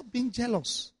 stop being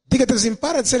jealous. Diga-te assim,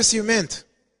 para de ser ciumento.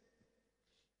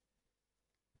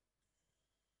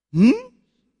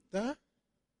 Tá?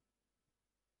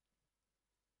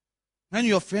 When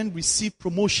your friend receive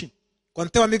promotion Quando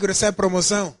teu amigo recebe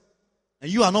promoção, and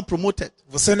you are not promoted,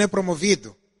 você não é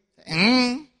promovido.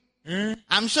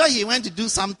 I'm sure he went to do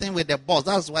something with the boss.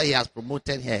 That's why he has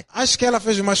promoted her. Acho que ela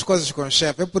fez umas coisas com o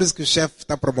chefe. É por isso que o chefe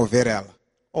está a promover ela.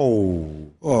 Oh,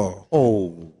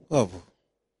 Oh,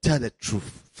 tell the truth.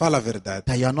 fala a verdade.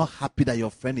 That you are not happy that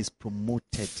your friend is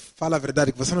promoted. Fala a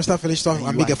verdade que você não está feliz que tua You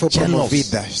amiga are foi jealous.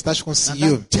 promovida. Estás com And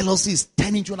ciúme. that jealousy is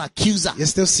turning into an accuser. E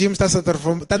esse teu ciúme está a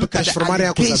Look at the transformar em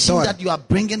allegation acusador. that you are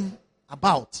bringing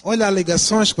about. Olha as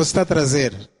alegações que você está a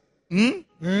trazer.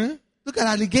 Look at the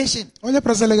allegation Olha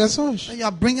para as alegações that you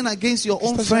are bringing against your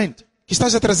own Estás- friend. que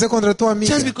estás a trazer contra a tua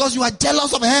amiga. Just because you are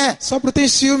jealous of her. Só porque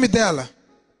tens ciúme dela.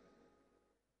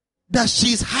 That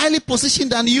she is highly positioned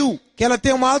than you. Que ela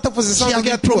tem uma alta posição She do has que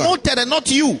a been tua. promoted and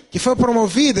not you. Que foi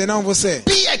promovida e não você.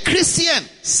 Be a Christian.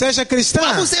 Seja cristã.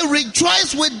 Bible says,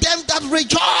 rejoice with them that A Bíblia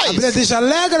rejoice. diz,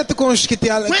 alegra-te com os que se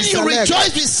When you alegram.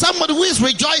 rejoice with somebody who is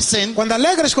rejoicing, Quando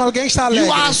alegras com alguém que está alegre,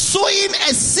 you are sowing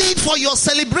a seed for your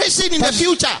celebration in the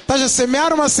future. estás a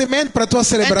semear uma semente para a tua And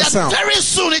celebração. that very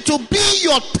soon it will be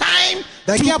your time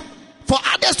Daqui a, for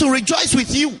others to rejoice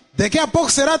with you. daqui a pouco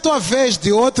será a tua vez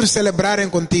de outros celebrarem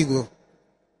contigo.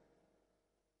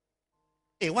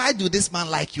 Hey, why do this man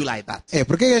like you like that?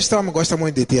 Por que este homem gosta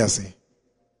muito de ti assim?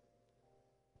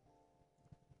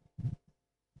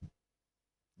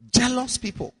 Jealous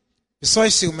people,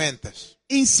 Pessoas ciumentas,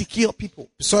 insecure people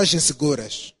pessoas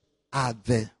inseguras, are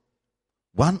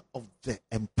one of the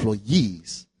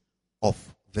employees of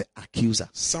the accuser.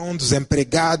 são dos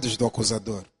empregados do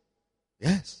acusador.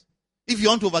 Yes. If you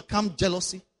want to overcome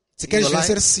jealousy, Se in queres your life,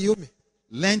 vencer ciúme,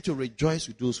 learn to rejoice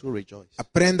with those who rejoice.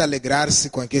 aprenda a alegrar-se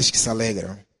com aqueles que se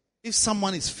alegram. If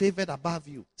someone is favored above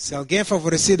you, Se alguém é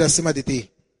favorecido acima de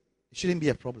ti, it shouldn't be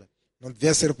a problem. não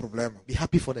devia ser o problema. Be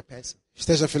happy for the person.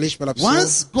 Esteja feliz pela pessoa.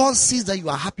 Once God sees that you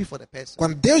are happy for the person,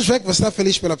 Quando Deus vê que você está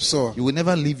feliz pela pessoa, He will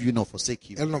never leave you nor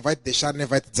forsake you. Ele não vai te deixar nem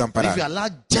vai te But if you desamparar. allow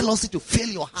jealousy to fill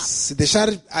your heart, Se deixar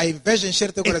a inveja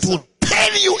encher teu it will coração,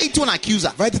 turn you into an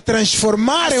accuser. vai te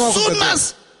transformar em um As soon acusador.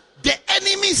 as the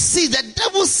enemy sees, the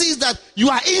devil sees that you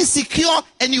are insecure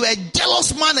and you are a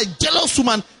jealous man, a jealous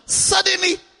woman,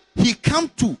 suddenly he comes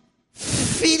to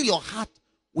fill your heart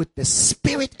with the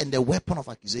spirit and the weapon of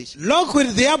accusation. Logo o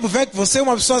diabo vê que você é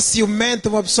uma pessoa ciumenta,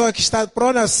 uma pessoa que está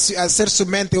pronta a ser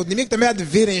ciumenta, o inimigo também há de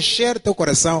vir encher teu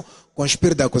coração com o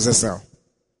espírito da acusação.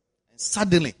 And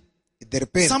suddenly, E de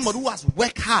repente, somebody who has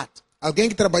worked hard alguém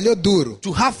que trabalhou duro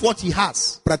to have what he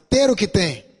has, para ter o que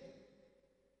tem,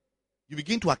 you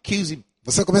begin to accuse him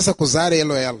você começa a acusar ele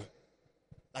ou ela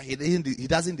that he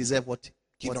doesn't deserve what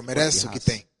que what não he merece o que has.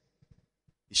 tem,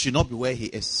 He should not be where he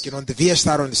is. que não devia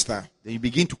estar onde está. Then you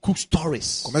begin to cook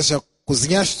stories. Começa a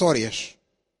cozinhar histórias.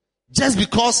 Just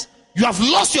because you have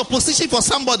lost your position for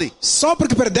somebody, Só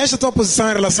porque perdeste a tua posição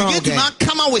em relação a begin to alguém. now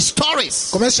come out with stories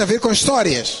Começa a vir com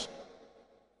histórias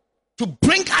to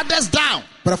bring others down.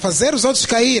 para fazer os outros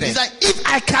caírem. It's like, if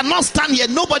I cannot stand here,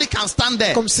 nobody can stand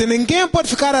there. Como se ninguém pode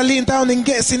ficar ali, então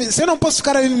ninguém. Se eu não posso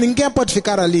ficar ali, ninguém pode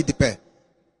ficar ali de pé.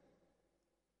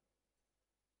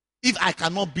 If I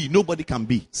cannot be, nobody can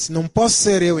be. Se não posso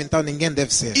ser eu, então ninguém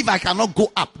deve ser. If I cannot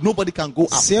go up, nobody can go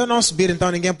up. Se eu não subir, então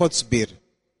ninguém pode subir.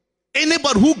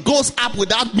 Anybody who goes up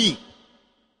without me,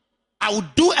 I will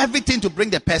do everything to bring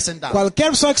the person down.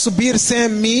 Qualquer pessoa que subir sem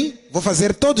mim, vou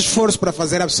fazer todo o esforço para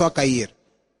fazer a pessoa cair.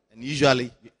 And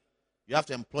usually, you have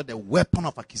to employ the weapon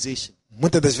of accusation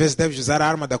Muitas das vezes deves usar a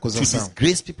arma da to acusação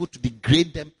disgrace people, to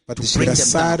degrade them, para to bring them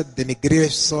desgraçar, down. denegrir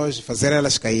as pessoas, fazer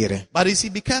elas caírem. But you see,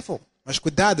 be careful. Mas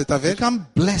cuidado, tá You vendo? can't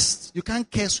bless. You can't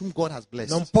curse whom God has blessed.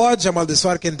 Não pode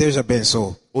amaldiçoar quem Deus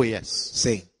abençoou. Oh yes.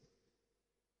 Sim.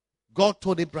 God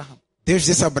told Abraham, Deus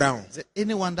disse a Abraão: he said,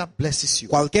 anyone that blesses you,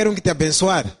 qualquer um que te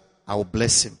abençoar, I will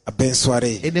bless him.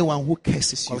 abençoarei. Anyone who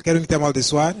curses you, Qualquer um que te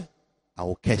amaldiçoar, I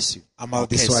will curse you. I will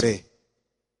curse you. amaldiçoarei.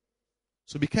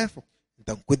 So be careful.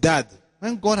 Então, cuidado.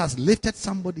 When God has lifted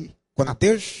somebody, Quando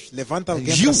Deus levanta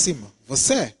alguém You- para cima,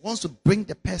 você wants to bring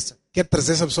the person, quer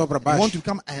trazer essa pessoa para you want baixo to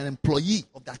become an employee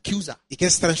of the accuser. e quer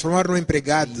se transformar num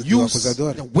empregado do Use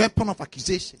acusador the weapon of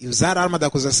accusation. e usar a arma da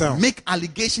acusação Make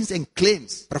allegations and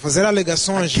claims para fazer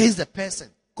alegações against the person,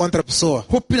 contra a pessoa,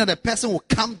 hoping that the person will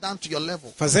come down to your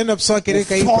level, fazendo a pessoa querer will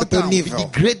cair fall para o teu down, be nível,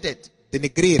 degraded, be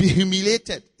denegrir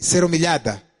humiliated. e ser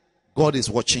humilhada. God is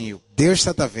watching you, Deus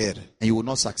está a ver and you will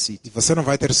not succeed. e você não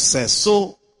vai ter sucesso.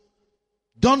 So,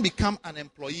 don't become an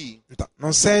employee Então,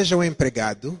 não seja um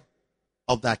empregado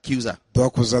of the accuser. do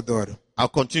acusador. I'll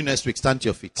continue next week. Stand to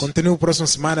your feet. Continue próxima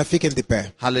semana, fiquem de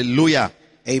pé. Hallelujah.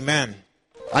 Amen.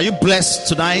 Are you blessed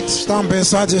tonight? Estão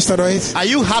abençoados esta noite? Are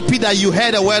you happy that you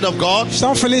heard the word of God?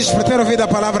 Estão felizes por ter ouvido a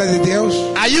palavra de Deus?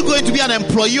 Are you going to be an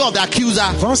employee of the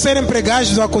accuser? Vão ser empregados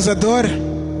do acusador?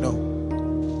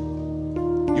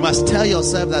 You must tell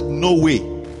yourself that no way.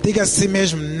 Diga a si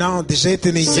mesmo, não, de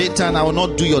jeito nenhum. Satan, I will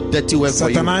not do your dirty work for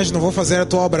you. Satanás, não vou fazer a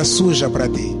tua obra suja para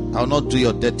ti. I will not do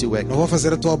your dirty work. Não vou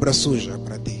fazer a tua obra suja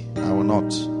para ti. I will not.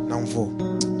 Não vou.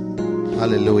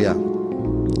 Hallelujah.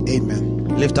 Amen.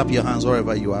 Lift up your hands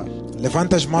wherever you are.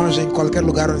 Levanta as mãos em qualquer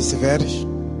lugar onde estiveres.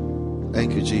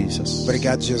 Thank you, Jesus.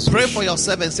 Obrigado, Jesus. Pray for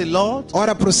yourself and say, Lord,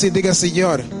 Ora por si, diga,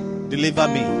 Senhor, deliver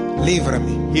me,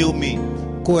 livra-me, heal me,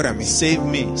 cura-me, save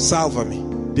me, salva-me,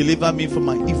 deliver me from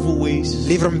my evil ways,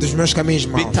 livra-me dos meus caminhos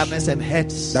maus, bitterness and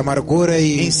hurts, da amargura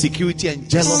e insecurity and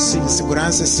jealousy,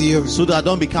 insegurança e ciúme, so that I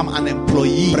don't become an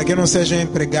employee para que eu não seja um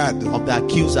empregado of the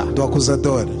accuser. do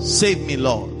acusador. Save me,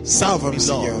 Lord. Salva-me,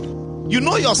 Save me, Senhor. Lord. You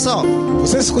know yourself.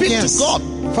 Você se Speak conhece. to God.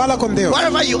 Fala com Deus.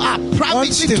 Wherever you are, Onde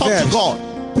privately talk to estiveres, God.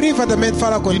 privadamente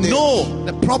fala com You Deus. know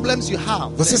the problems you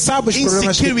have. Você the sabe os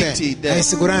problemas que insecurity, tem, a the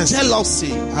insegurança,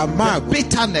 jealousy, a mágoa, the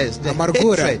bitterness, the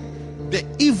amargura, hatred, the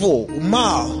evil, o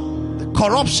mal, the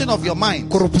corruption of your mind.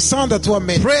 corrupção da tua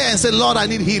mente. Pray and say, Lord, I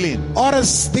need healing. Ora,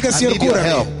 diga, I Senhor, need your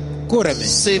help. cura-me, cura-me,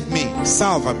 Save me.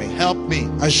 salva-me, Help me.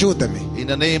 ajuda-me. In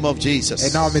the name of Jesus.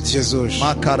 Em nome de Jesus.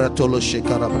 Makaratolo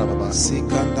shekarabrababa. Se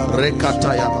canta-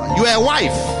 Rekatayaba. You are a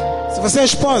wife. Se você é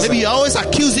esposa, Maybe you're always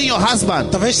accusing your husband.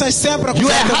 talvez estás sempre You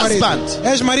acusando are teu marido. husband.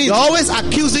 És marido, You're always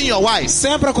accusing your wife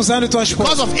sempre acusando tua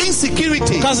because esposa. of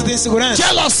insecurity, Por causa de insegurança,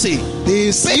 jealousy,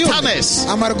 de ciúme, bitterness,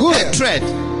 amargura, hatred,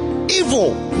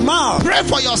 evil. mal. Pray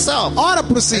for yourself Ora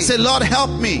por and si. say, Lord,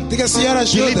 help me. Diga, Senhor,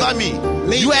 Deliver ajuda. me.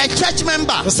 You are a church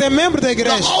member. Você é membro da You're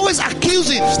igreja. always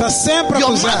accusing Está sempre your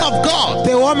man acusando of God,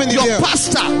 teu homem de your Deus,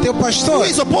 pastor, teu who pastor,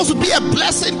 is supposed to be a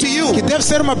blessing to you, que deve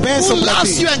ser uma who bênção para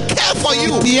loves ti. you and care for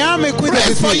you, Te ama e cuida prays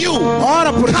de for ti. you,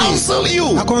 Ora por ti. counsel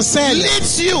you, Aconselha.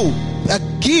 leads you,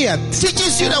 Guia-te.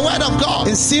 teaches you the word of God.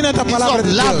 Ensina-te a palavra de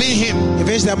Instead of loving Deus. him, Em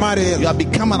vez de amar you ele, have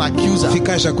become an accuser,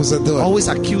 ficas acusador. always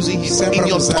accusing him Sempre in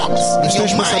your acusando. thoughts, Nos in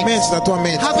teus your mind, pensamentos, da tua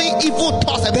mente. having evil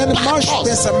thoughts and Tendo bad maus thoughts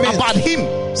pensamentos. about him.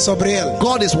 Sobre ele.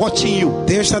 God is watching you.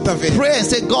 Deus está a ver. Pray and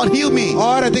say, God, heal me,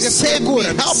 Ora, diga, save me,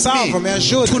 cura-me, help salva-me, me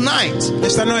ajuda. tonight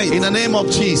Esta noite. in the name of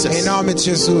Em Jesus. nome de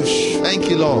Jesus. Thank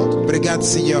you, Lord. Obrigado,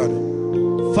 Senhor.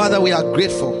 Father, we are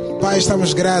grateful Pai,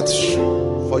 estamos gratos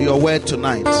for your word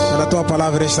tonight. pela tua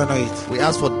palavra esta noite. We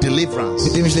ask for deliverance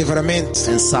Pedimos livramento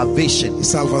and salvation e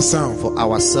salvação for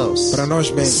ourselves. para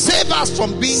nós mesmos. Save us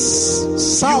from being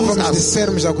Salva-nos de used as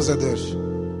sermos acusadores,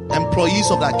 employees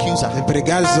of the accuser.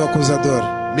 empregados do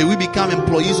acusador. May we become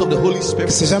employees of the Holy Que Spirit.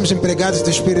 sejamos empregados do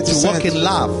Espírito To walk Santo. in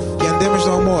love, Que andemos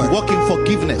no amor. walk in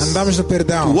forgiveness, Andamos no to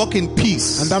perdão. walk in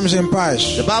peace. Andamos em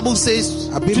paz. The Bible says,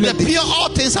 A to Bíblia the diz- pure, all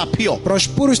things are pure. Para os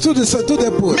puros, tudo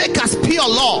é puro. Make us pure,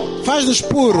 Lord. Faz-nos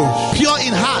puros. Pure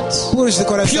in heart, Puros de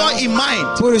coração. pure in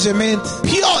mind, Puros em mente.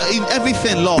 pure in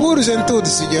everything, Lord. Puros em tudo,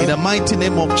 In Senhor. the mighty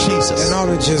name of Em Jesus.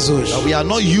 nome de Jesus. That we are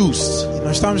not used E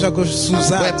nós estamos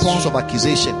usados weapons of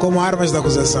accusation como armas da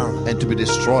acusação and to be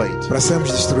destroyed. para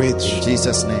sermos destruídos. In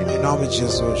Jesus' name. Em nome de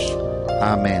Jesus.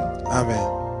 Amen. Amém.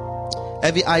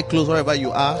 Every eye closed wherever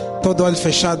you are. Todo olho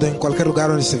fechado em qualquer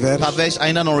lugar onde estiver. Talvez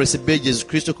ainda não recebeu Jesus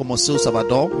Cristo como seu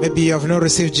Salvador. Maybe you have not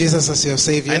received Jesus as your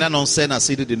Savior. Ainda não se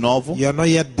nascido de novo. You are not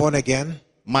yet born again.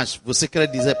 Mas você quer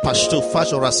dizer, pastor,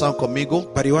 faz oração comigo?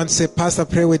 But you want to say, Pastor,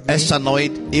 pray with me. Esta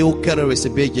noite eu quero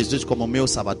receber Jesus como meu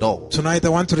Salvador. Tonight I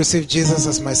want to receive Jesus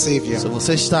as my Savior. Se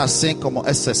você está assim como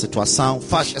essa situação,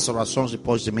 faz essa oração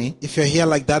depois de mim. If you're here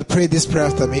like that, pray this prayer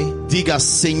after me. Diga,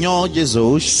 Senhor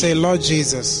Jesus, Say, Lord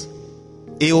Jesus,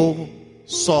 eu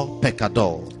sou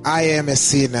pecador. I am a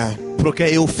sinner. Porque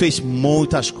eu fiz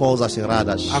muitas coisas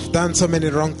erradas. I've done so many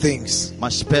wrong things.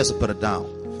 Mas peço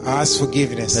perdão. I ask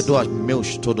forgiveness. Perdoa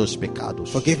meus todos os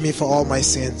pecados. Forgive me for all my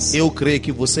sins. Eu creio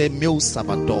que você é meu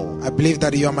Salvador. I believe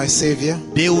that you are my Savior.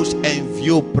 Deus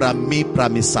enviou para mim para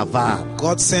me salvar.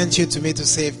 God sent you to me to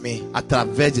save me.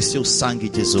 Através de seu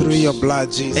sangue, Jesus. Through your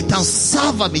blood, Jesus. Então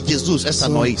salva-me, Jesus, esta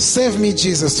noite. Save me,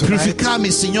 Jesus, tonight.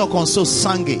 Purifica-me, Senhor, com seu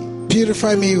sangue.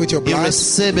 Purify me with your E blood.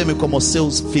 recebe-me como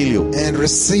seu filho. And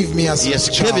receive me as E your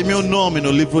escreve child. meu nome no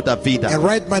livro da vida. And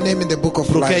write my name in the book of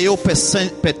Porque life. eu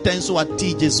pertenço a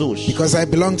ti, Jesus. Because I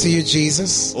belong to you,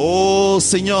 Jesus. Oh,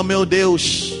 Senhor, meu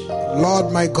Deus,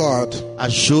 Lord, my God,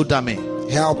 ajuda-me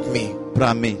help me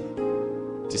para mim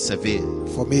te servir.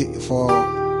 for me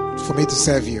to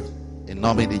serve you. Em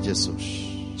nome de Jesus.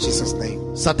 In Jesus' name.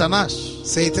 Satanás,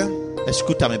 Satan,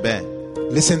 escuta-me bem.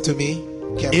 listen to me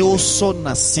carefully. Eu sou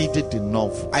nascido de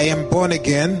novo. I am born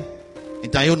again.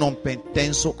 Então eu não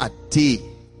pertenço a ti.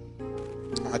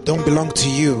 I don't belong to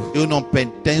you. Eu não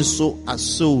pertenço a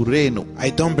seu reino.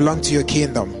 I don't belong to your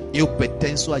kingdom. Eu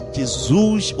pertenço a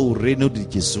Jesus, o reino de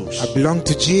Jesus. I belong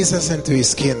to Jesus and to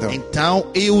his kingdom. Então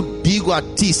eu digo a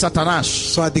ti, Satanás,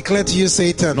 So I declare to you,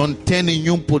 Satan, não tem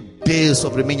nenhum poder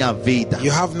sobre minha vida.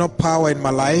 you have no power in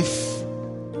my life.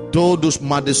 Todos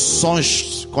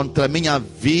maldições contra minha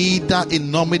vida, em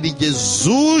nome de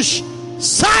Jesus,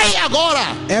 sai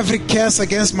agora. Every curse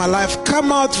against my life,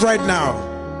 come out right now.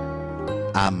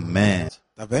 Amém.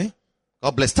 Tá bem?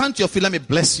 God bless. Stand to your feet. Let me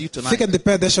bless you tonight. Fiquem de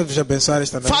pé, deixa eu vos abençoar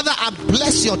esta noite. Father, I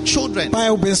bless your children Pai,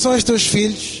 abençoa os teus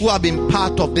filhos who have been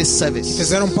part of this service,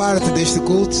 fizeram parte deste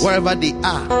culto, wherever they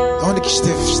are onde que in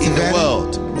the estiverem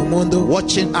world, no mundo,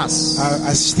 watching us. a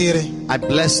assistirem. I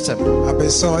bless them.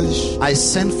 Abençoa-lhes. I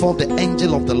send forth the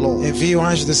angel of the Lord Envie o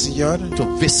anjo do Senhor to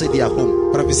visit their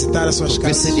home, para visitar as suas to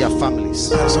casas, visit their families,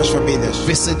 visitar as suas famílias,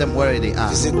 visit them where they are,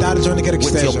 visitar-los onde quer que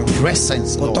with estejam, your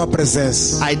presence, com tua Lord.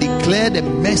 presença. I declare the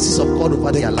mercies of God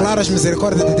over their Declara as lives.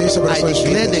 misericórdias de Deus sobre as I suas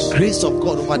declare vidas. the grace of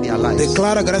God over their lives.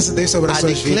 Declara a graça de Deus sobre as I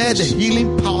suas declare the vidas.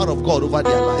 healing power of God over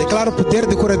their lives. Declara o poder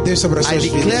de cura de Deus sobre as I suas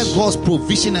declare vidas. God's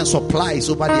provision and supplies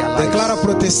over their Declara a lives.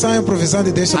 proteção e provisão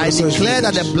de Deus sobre I as suas declare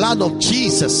that vidas. the blood of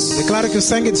Jesus Declara que o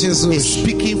sangue de is Jesus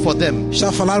speaking for them está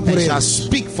a falar por and shall eles.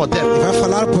 speak for E them vai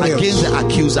falar por against eles. the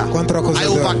accuser. Contra o I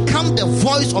acusador. overcome the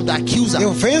voice of the accuser,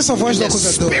 Eu venço a voz do the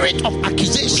acusador. spirit of O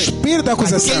accusation espírito da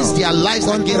acusação against their lives,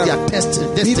 against contra their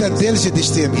a vida destiny. deles e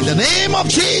destinos. In the name of Em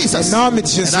Jesus, nome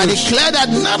de and I Jesus. declare that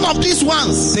none of these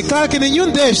ones Declara que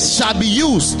nenhum destes shall be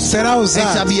used será and shall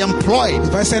usado be employed e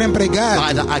vai ser empregado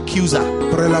by the accuser.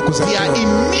 por ele We are acusador.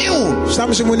 immune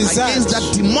Estamos against imunizados that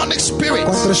demonic spirit.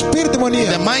 contra o espírito In the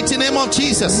demoníaco. mighty name of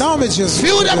Jesus, Em nome de Jesus.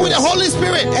 fill them with the Holy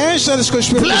Spirit. Encha-los com o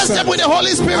Espírito Bless them Santo. with the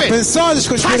Holy Spirit. Abençoa-los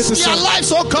com o Touch Espírito their Santo.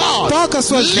 lives, oh God. Toca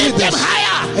suas Lift them vidas.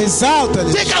 higher.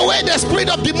 Exalta-lhes. Take away the spirit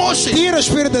of demotion Tira o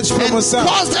espírito da and despromoção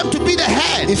cause them to be the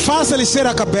head e faça-lhes ser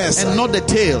a cabeça and not the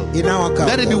tail. e não a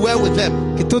Let it be cauda. well with them.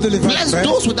 Que tudo lhe vai Bless bem.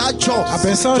 those without jobs.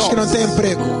 Abençoa os que não têm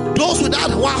emprego. Those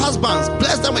without husbands,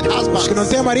 bless them with husbands. Os que não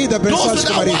têm marido, abençoa Those os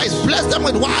com without marido. wives, bless them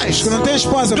with Os wives. que não têm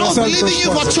esposa, Those abençoa os com believing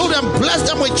you for esposa. children, bless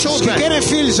them with Os que children. querem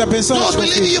filhos, abençoa os Those com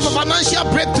believing you filhos. for financial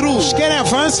breakthrough. Os que querem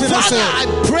avanço Father, financeiro.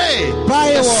 I pray. Pai,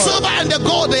 The eu oro. silver and the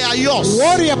gold, they are yours. O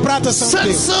ouro e a prata são Send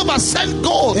teus. silver, send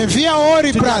gold to Envia ouro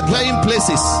e their prata dwelling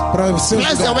places. para os seus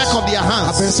Bless the work lugares. of their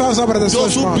hands. Abençoa as obras das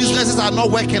Those suas whose mãos. businesses are not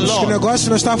working, Os que o Lord, negócio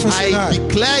não está a I funcionar.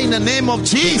 declare in the name of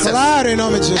Jesus, Claro, em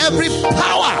nome de Jesus. every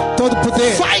power Todo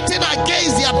poder fighting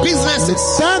against their businesses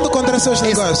lutando contra seus is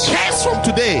negócios cursed from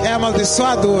today. é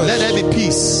amaldiçoado Let hoje. there be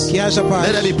peace. Que haja Let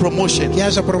there paz, be promotion. que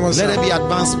haja promoção, Let there be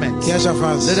advancement. que haja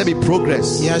avanço, Let there be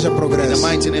progress. que haja In the progresso.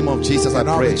 mighty name of Jesus, I Em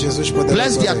nome pray. de Jesus poderoso.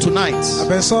 Bless their tonight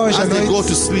Abençoa hoje à as they go noite,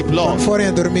 to sleep, quando Lord. forem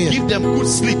a dormir. Give them good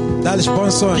sleep. Dá-lhes bom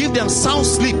sono, Give them sound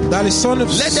sleep. dá-lhes sono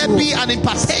Let there be an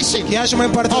impartation que haja uma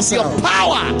of your impartação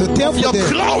power, do teu of your poder,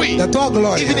 glory, da tua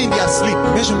glória, even in their sleep.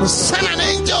 mesmo no sono. Send an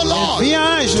angel, Lord, Envia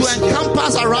anjos, to Senhor,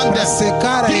 encompass around para them.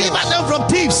 secar a Deliver eles. them from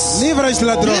thieves. Livra-os de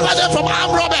ladrões, Deliver them from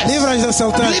armed robbers. livra-os de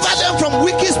assaltantes, Deliver them from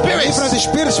wicked spirits. livra de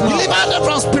espíritos maus, Deliver them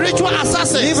from spiritual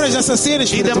assassins. livra-os de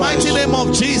assassinos In the espirituais. mighty name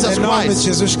of Jesus Em nome de Christ.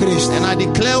 Jesus Cristo. And I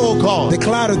declare, oh God,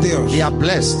 Declaro, Deus, they are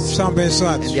blessed estão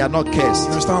abençoados, and they are not cursed.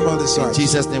 não estão In amaldiçoados.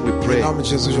 Jesus' name we Em pray. nome de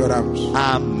Jesus oramos.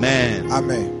 Amen.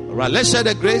 Amém. All right, let's share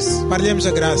the grace. Partilhemos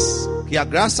a graça Que a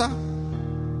graça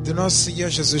do nosso Senhor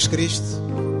Jesus Cristo,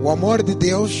 O amor de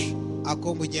Deus, a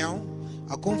comunhão,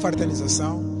 a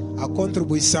confraternização, a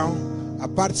contribuição, a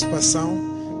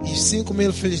participação e os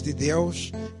 5.000 filhos de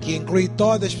Deus, que inclui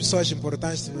todas as pessoas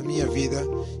importantes na minha vida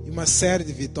e uma série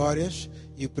de vitórias.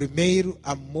 E o primeiro,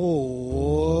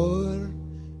 amor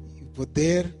e o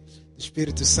poder do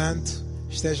Espírito Santo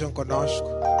estejam conosco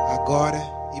agora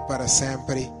e para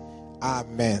sempre.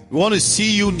 Amém. We want to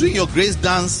see you doing your grace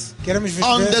dance Queremos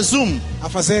on the ver Zoom. a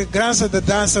fazer graça da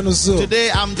dança no Zoom.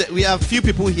 Today we have few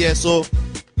people here, so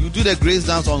you do the grace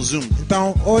dance on Zoom.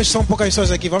 Então, hoje são poucas pessoas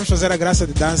aqui. Vamos fazer a graça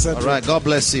de dança All right, God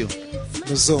bless you.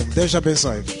 no Zoom. Deus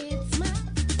abençoe.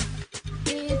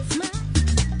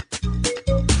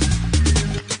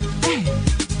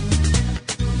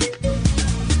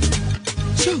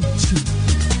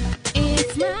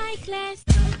 It's my class.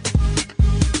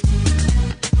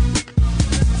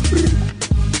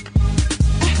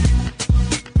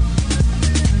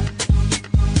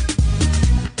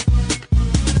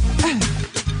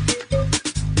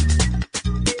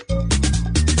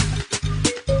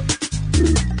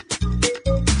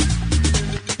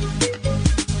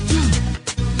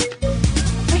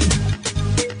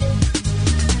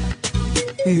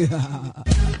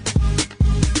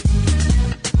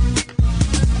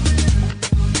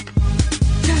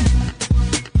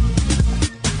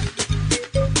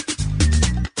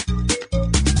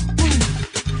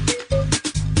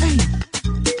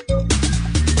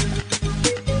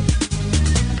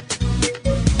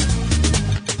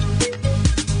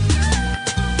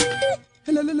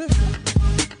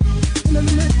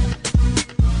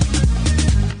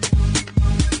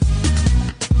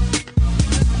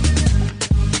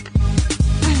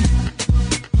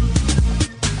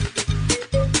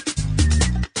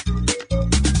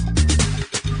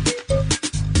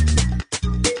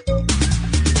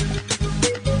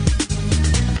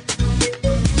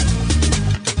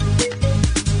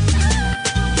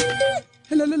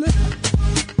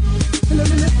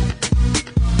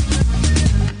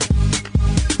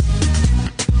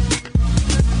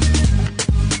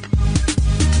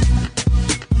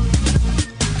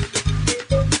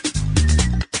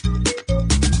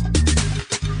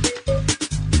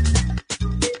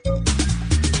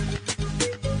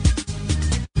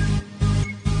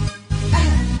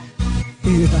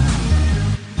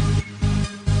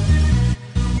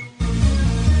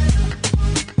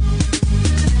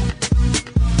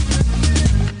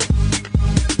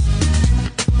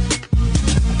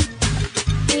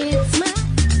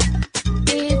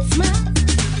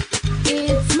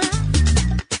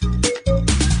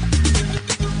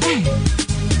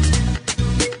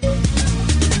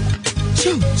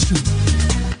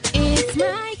 It's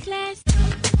my class.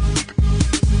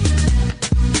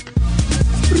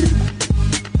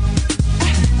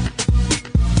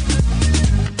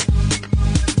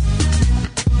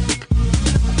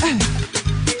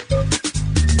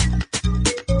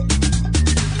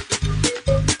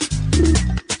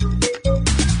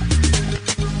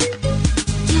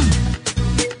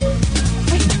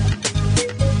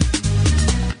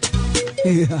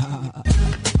 Yeah.